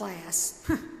class.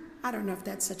 I don't know if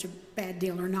that's such a bad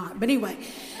deal or not, but anyway,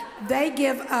 they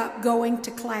give up going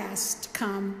to class to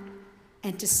come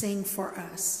and to sing for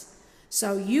us.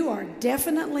 So you are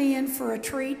definitely in for a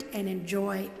treat, and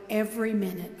enjoy every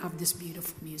minute of this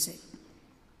beautiful music.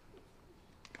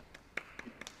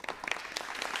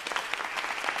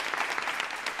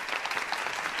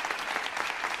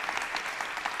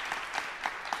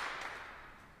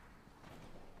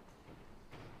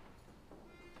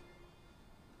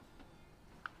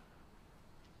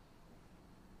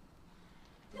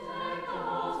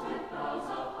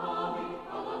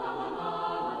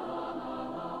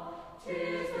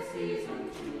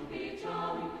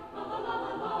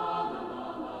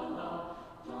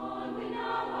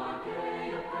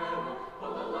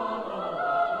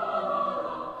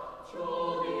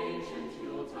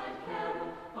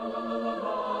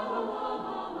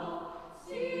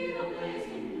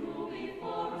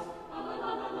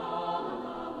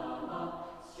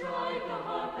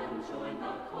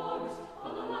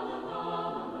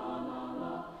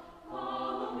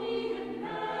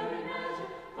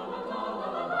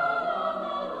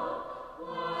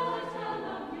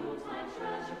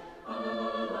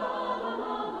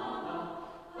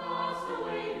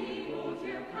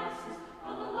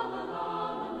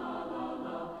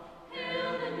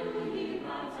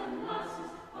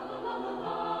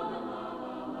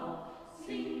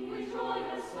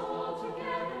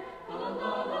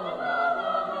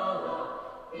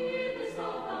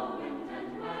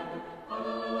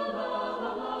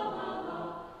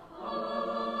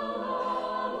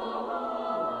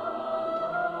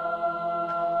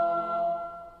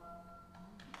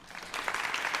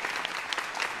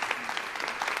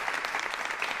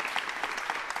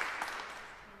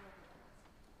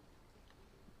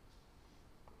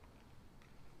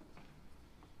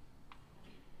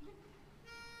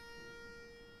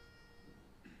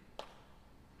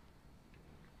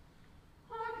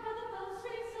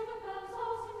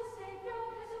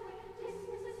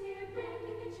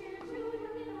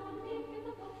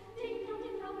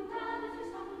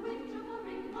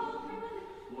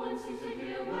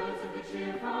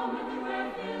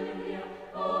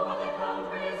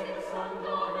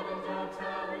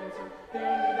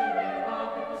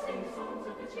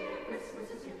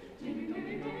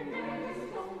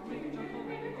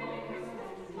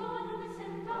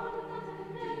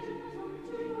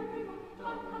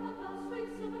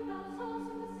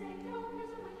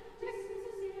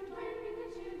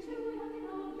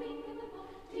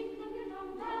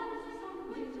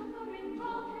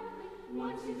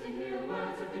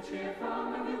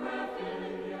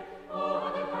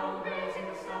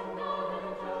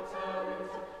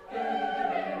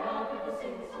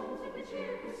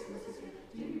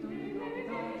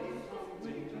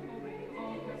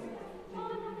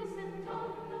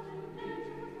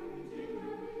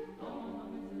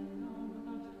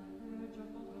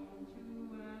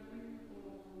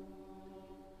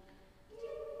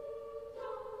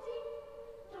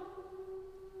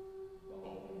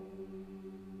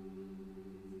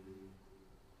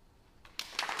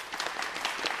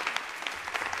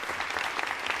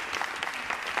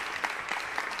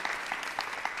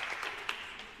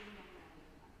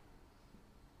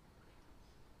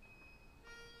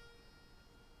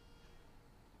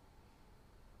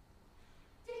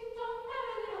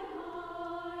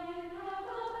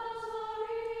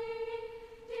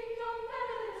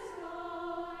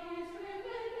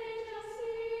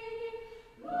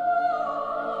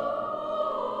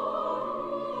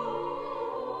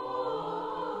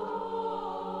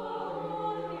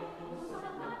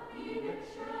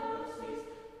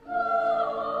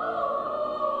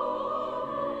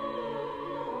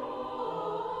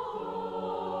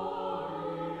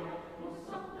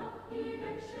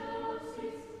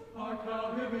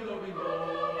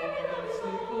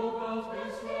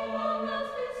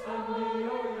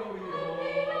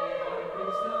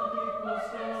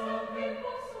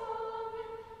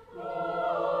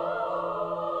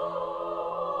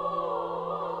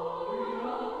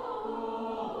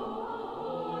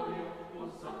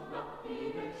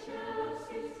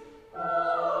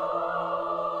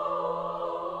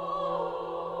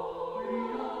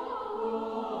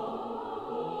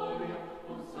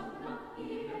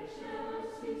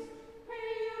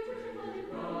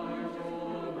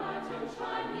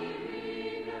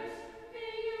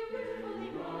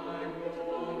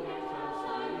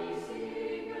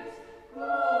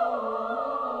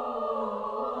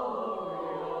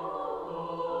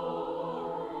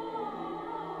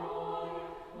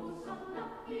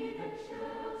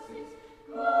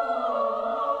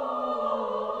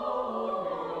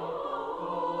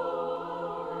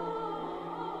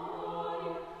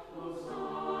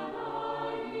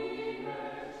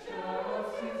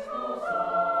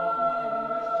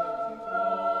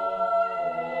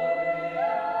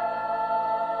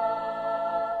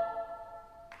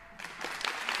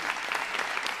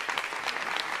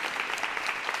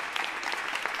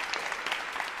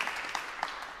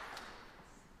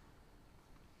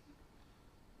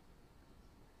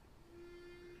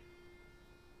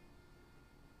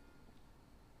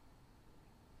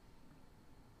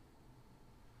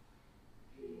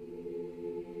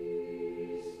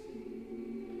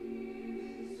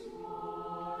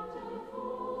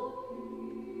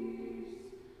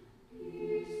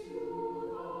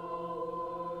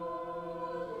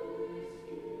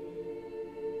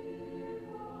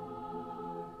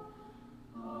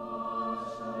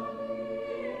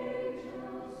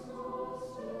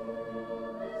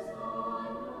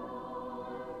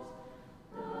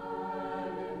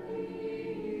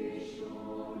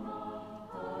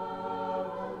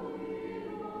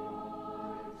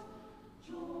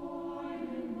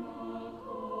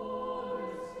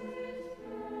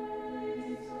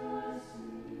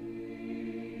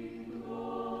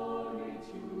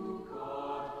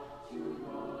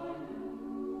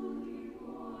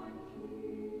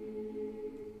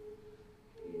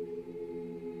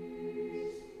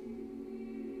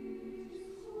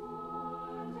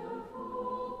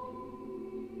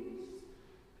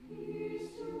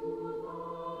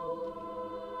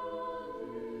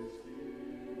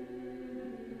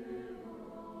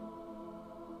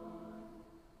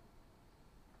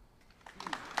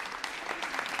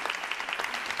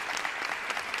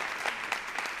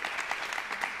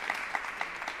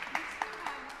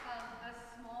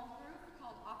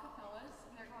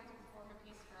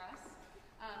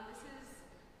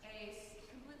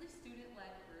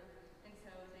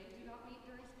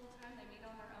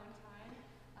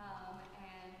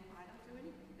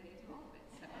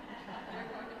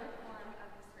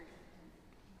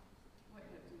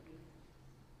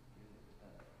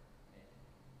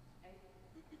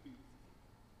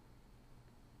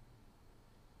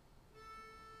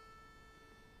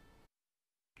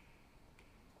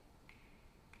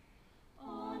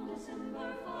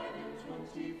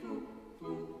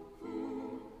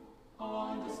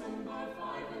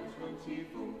 tutti,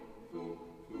 foo, foo,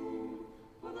 foo.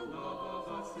 For the love of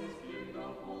us is in the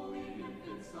holy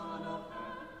infant Son of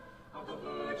Man, of the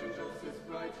Virgin Joseph's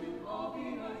bride to all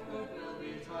the earth good will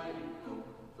be tiding, foo,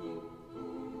 foo,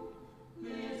 foo.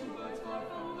 Little birds fly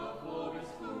from the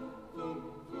forest, foo, foo,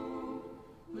 foo.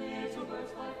 Little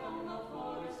birds fly from the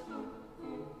forest, foo,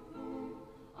 foo, foo.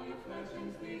 All your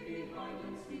fledglings leave behind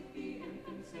and seek the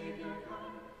infant Savior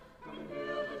kind. Come and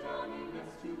build a downy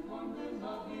nest to warm the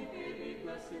lovely baby,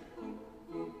 blessed, foo,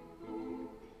 foo, foo.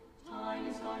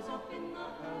 Tiny stars up in the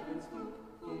heavens, foo,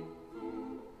 foo,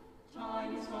 foo.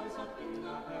 Tiny stars up in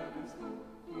the heavens, foo,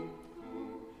 foo,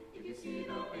 foo. If you see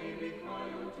the baby cry,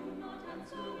 oh, do not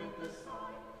answer with a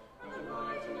sigh. Rather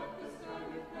lighten up the sky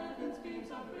with heaven's beams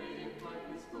of radiant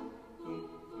brightness, foo, foo,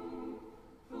 foo,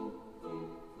 foo, foo,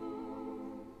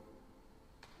 foo.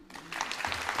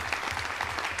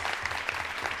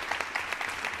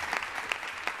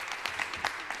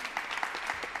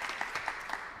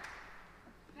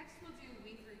 Next, we'll do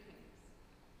We Three Kings.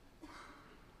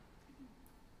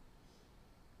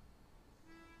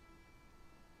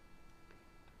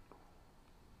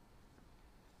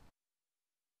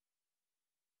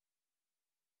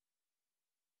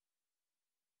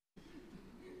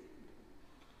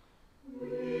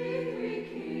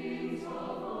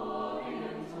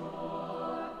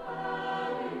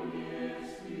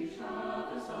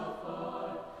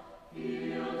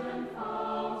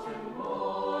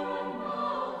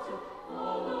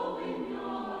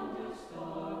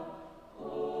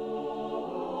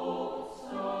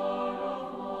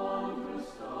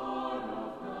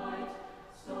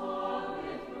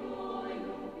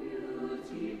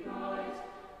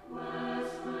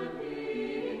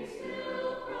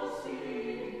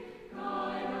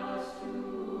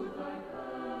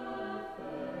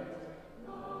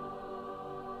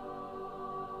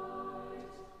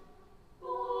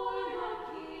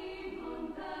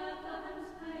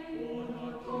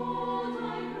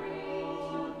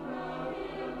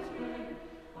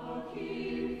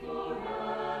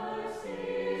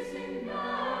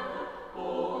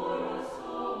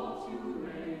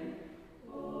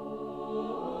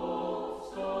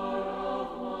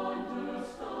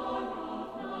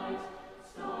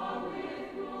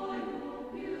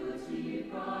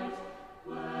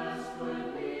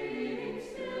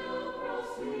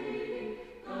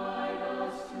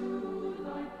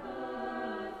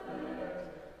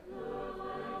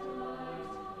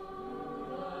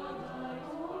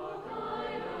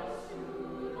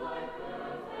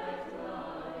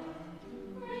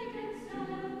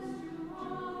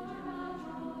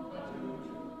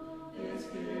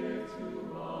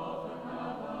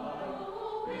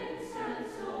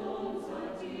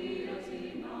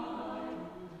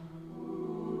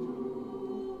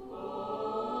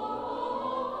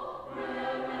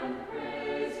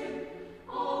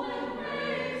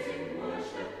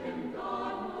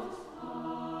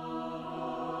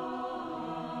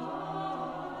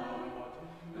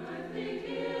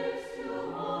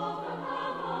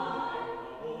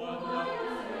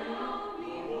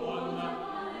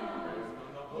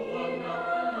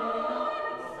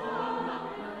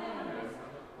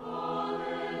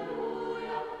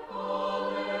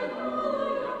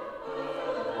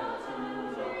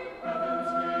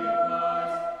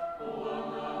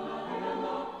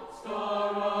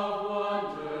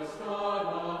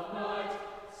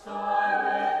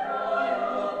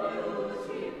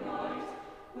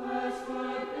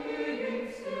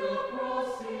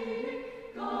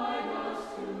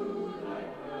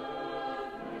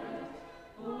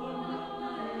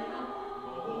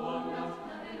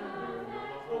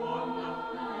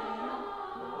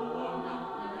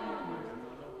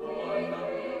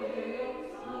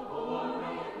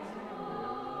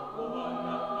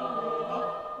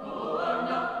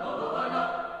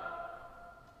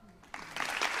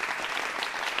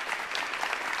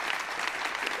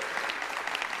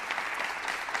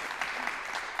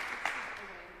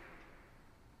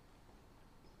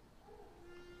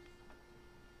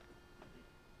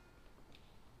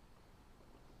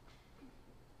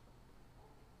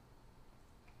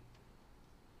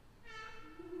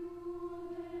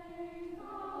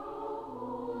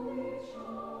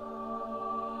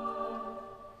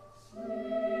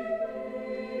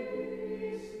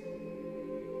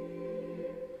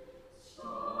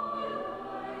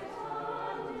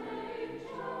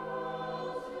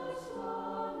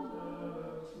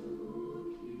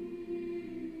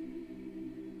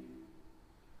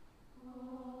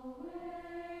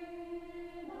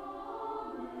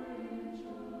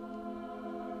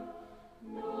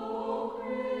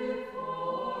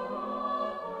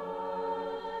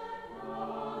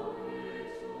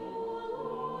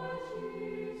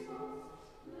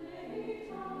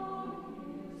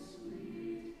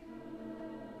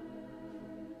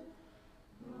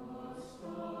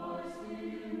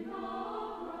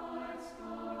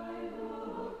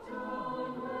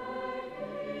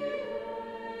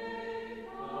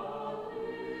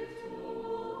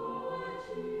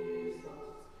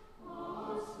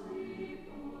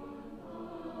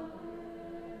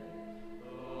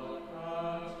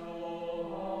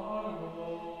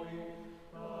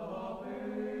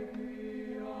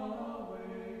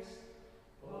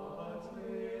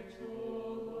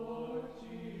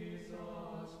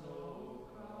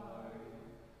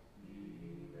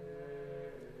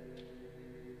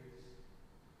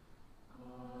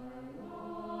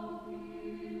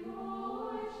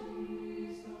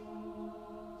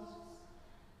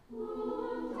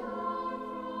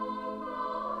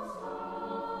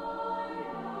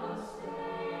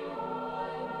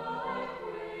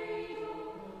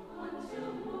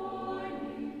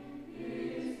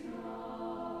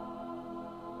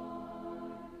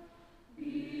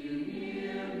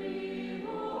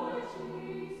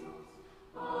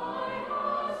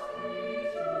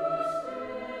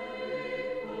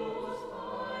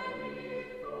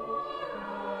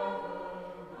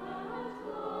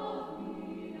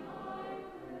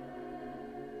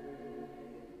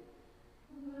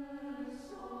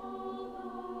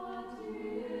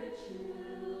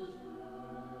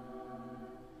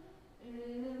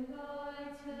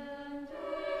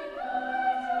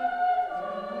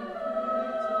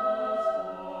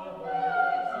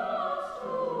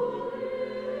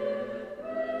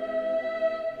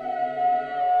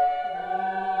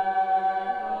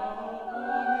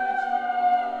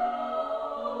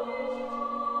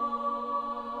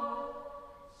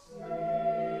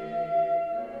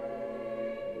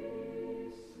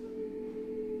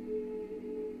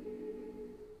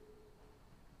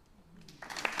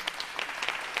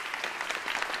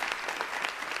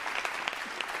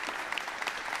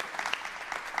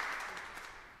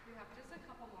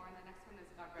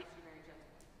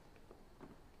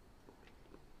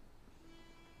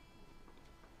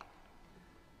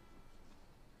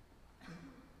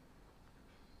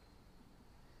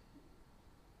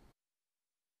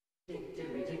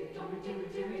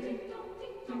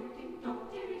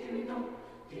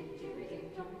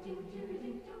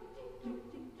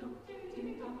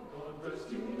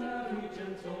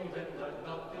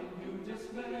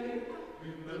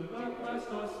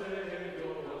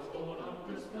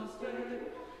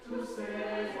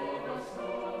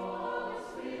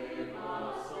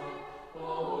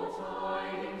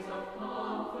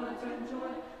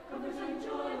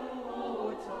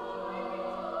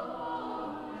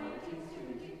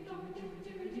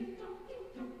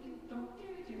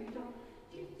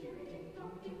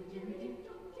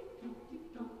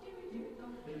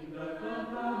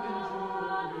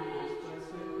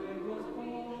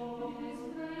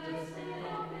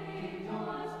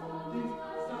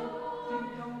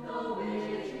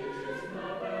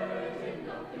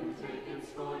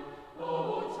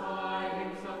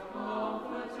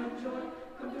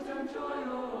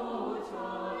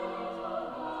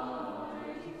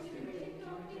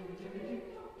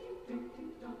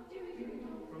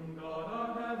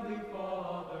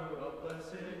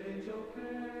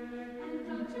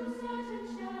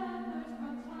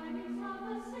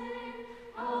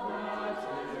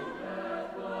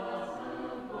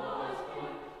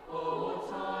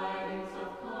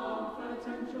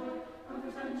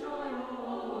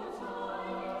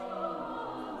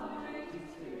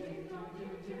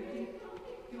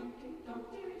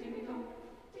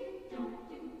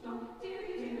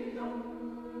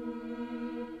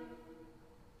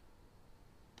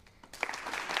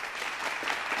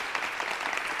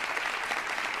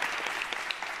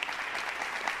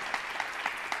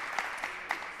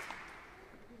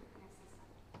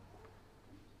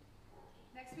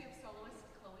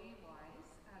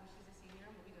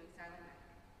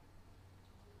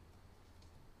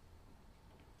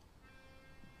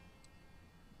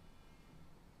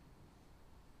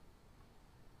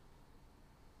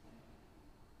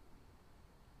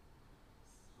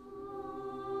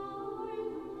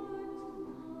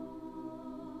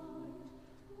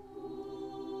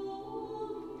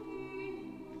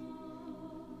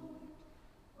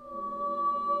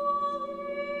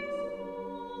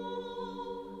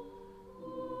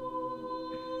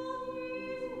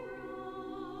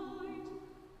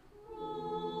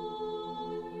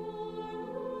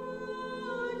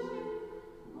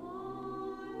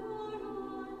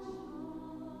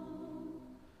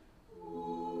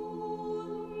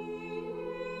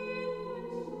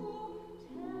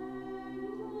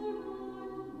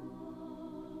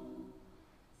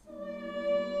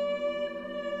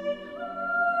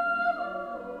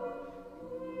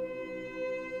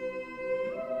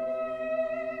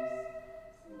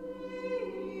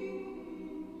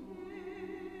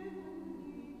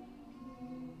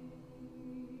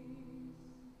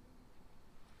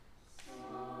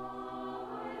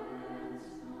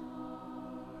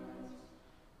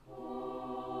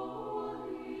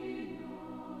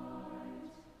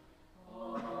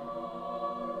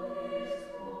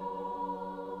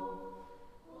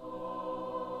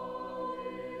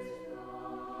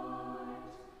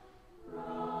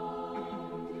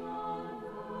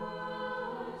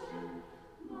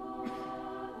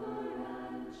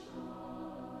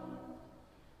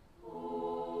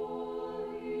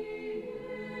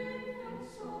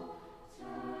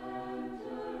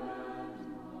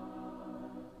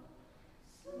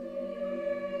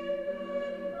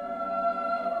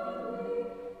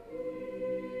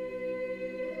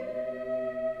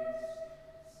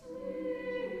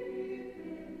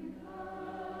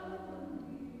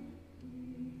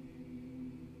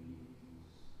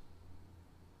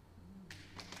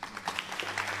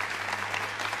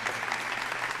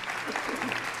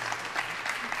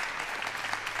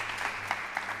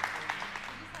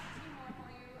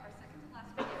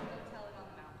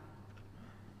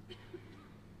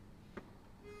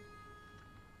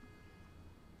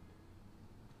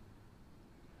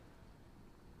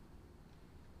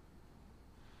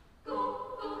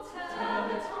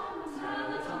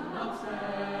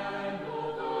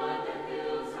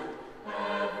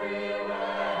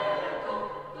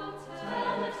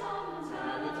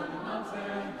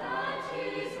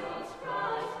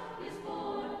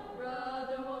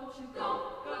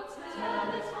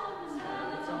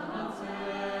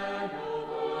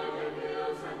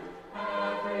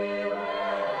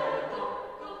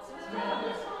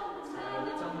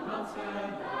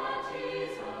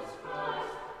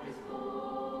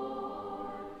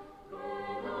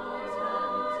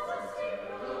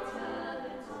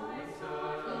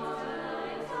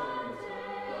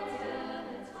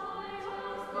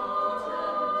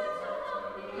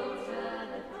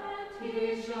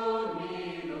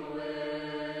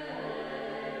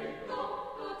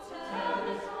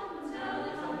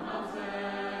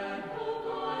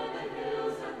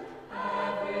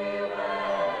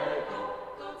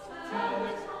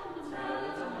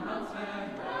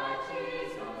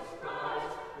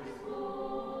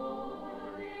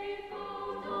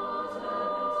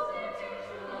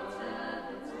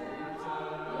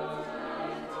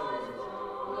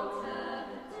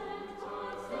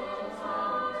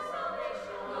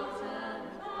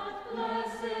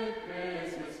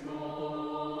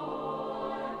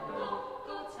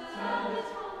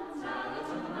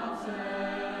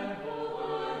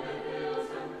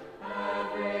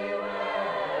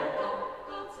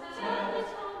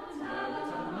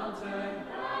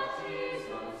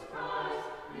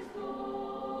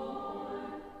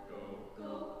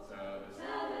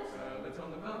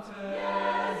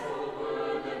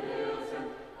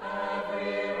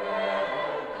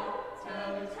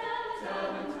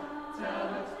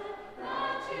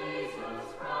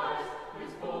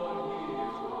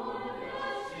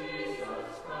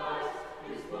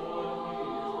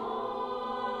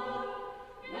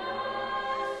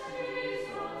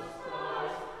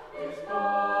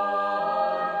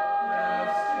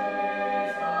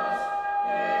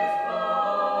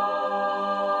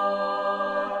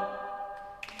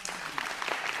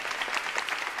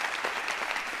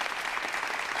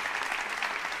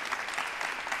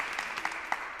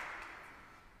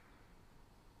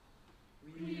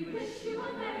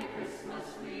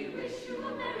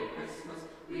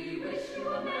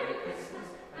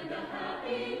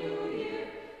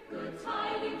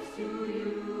 to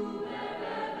you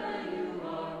wherever you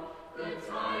are. Good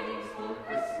tidings for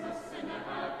Christmas and a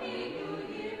happy New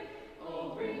Year.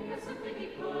 Oh, bring us some figgy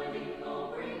pudding.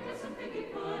 Oh, bring us some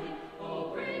figgy pudding.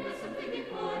 Oh, bring us some figgy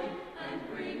pudding and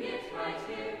bring it right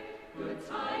here. Good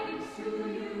tidings to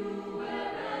you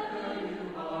wherever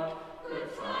you are. Good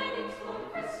tidings for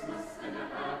Christmas and a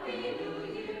happy New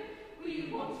Year.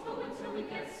 We won't go until we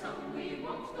get some. We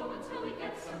won't go until we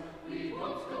get some. We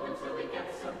won't go until we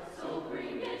get some. So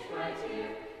bring it right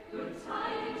here. Good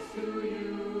tidings to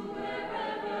you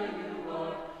wherever you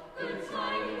are. Good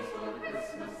tidings for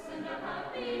Christmas and a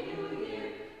happy New Year.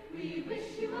 We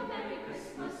wish you a Merry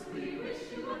Christmas. We wish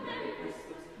you a Merry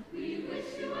Christmas. We wish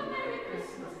you a Merry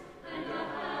Christmas and a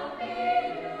happy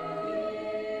New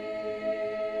Year.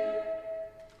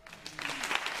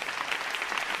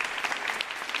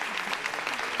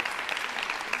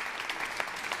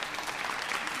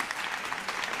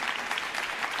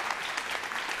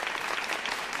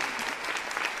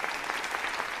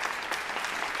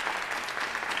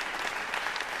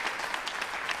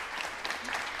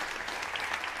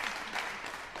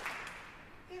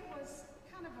 It was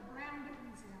kind of a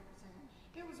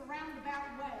it was a roundabout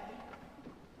way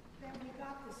that we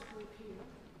got this group here.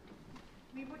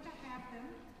 We were to have them.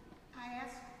 I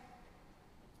asked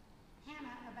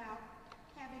Hannah about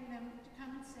having them to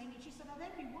come and sing, and she said, oh,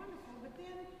 that'd be wonderful. But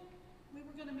then we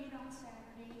were going to meet on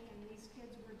Saturday, and these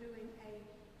kids were doing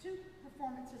two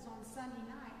performances on Sunday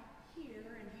night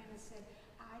here, and Hannah said,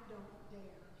 I don't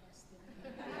dare ask them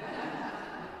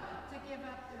to give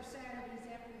up their Saturdays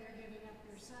after they're giving up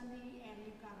their Sunday, and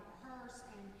we've got to rehearse,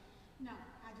 and no,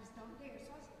 I just don't dare.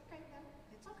 So I said, okay, then,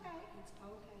 it's okay, it's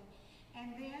okay.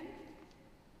 And then,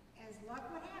 as luck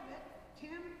would have it,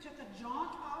 Tim took a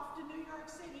jaunt off to New York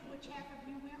City, which half of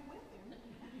you went with him,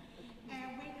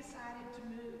 and we decided to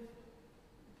move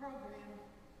the program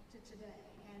to today.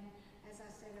 And as I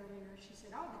said earlier, she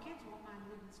said, oh, the kids won't mind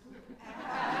leaving school.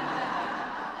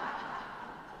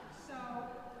 So,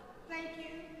 thank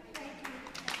you, thank you.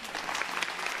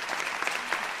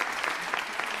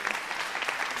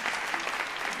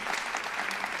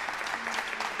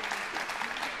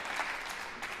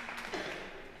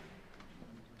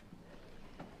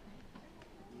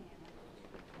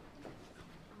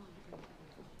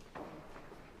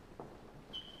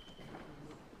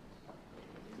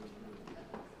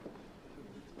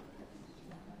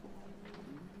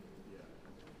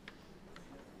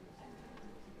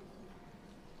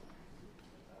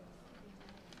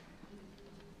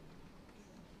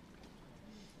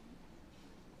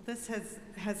 This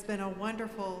has been a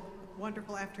wonderful,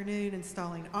 wonderful afternoon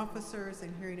installing officers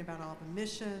and hearing about all the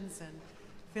missions and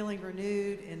feeling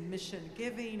renewed in mission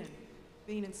giving and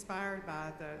being inspired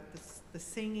by the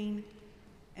singing.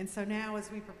 And so now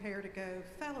as we prepare to go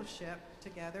fellowship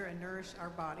together and nourish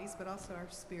our bodies, but also our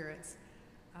spirits,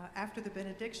 after the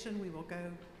benediction, we will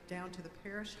go down to the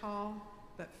parish hall.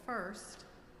 But first,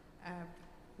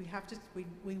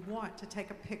 we want to take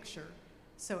a picture.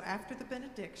 So after the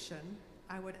benediction,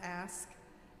 I would ask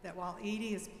that while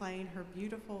Edie is playing her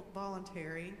beautiful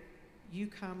voluntary, you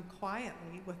come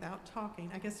quietly without talking.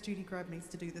 I guess Judy Grubb needs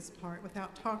to do this part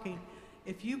without talking.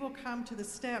 If you will come to the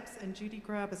steps and Judy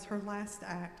Grubb, as her last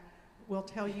act, will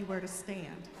tell you where to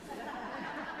stand.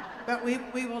 But we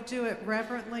will do it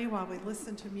reverently while we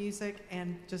listen to music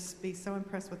and just be so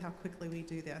impressed with how quickly we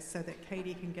do this so that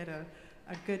Katie can get a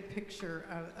good picture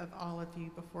of all of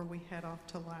you before we head off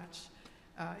to lunch.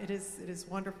 It is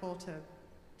wonderful to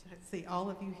see all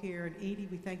of you here. And Edie,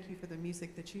 we thank you for the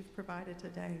music that you've provided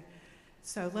today.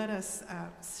 So let us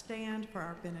stand for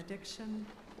our benediction.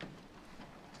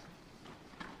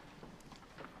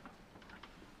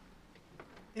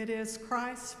 It is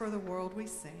Christ for the world we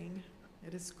sing.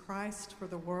 It is Christ for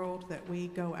the world that we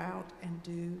go out and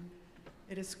do.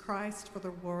 It is Christ for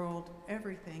the world,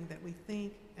 everything that we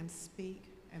think and speak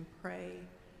and pray.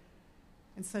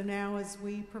 And so now as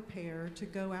we prepare to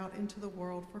go out into the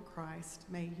world for Christ,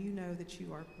 may you know that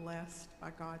you are blessed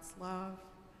by God's love,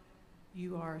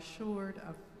 you are assured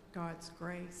of God's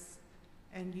grace,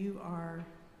 and you are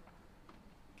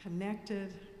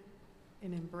connected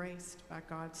and embraced by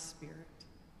God's Spirit.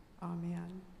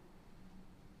 Amen.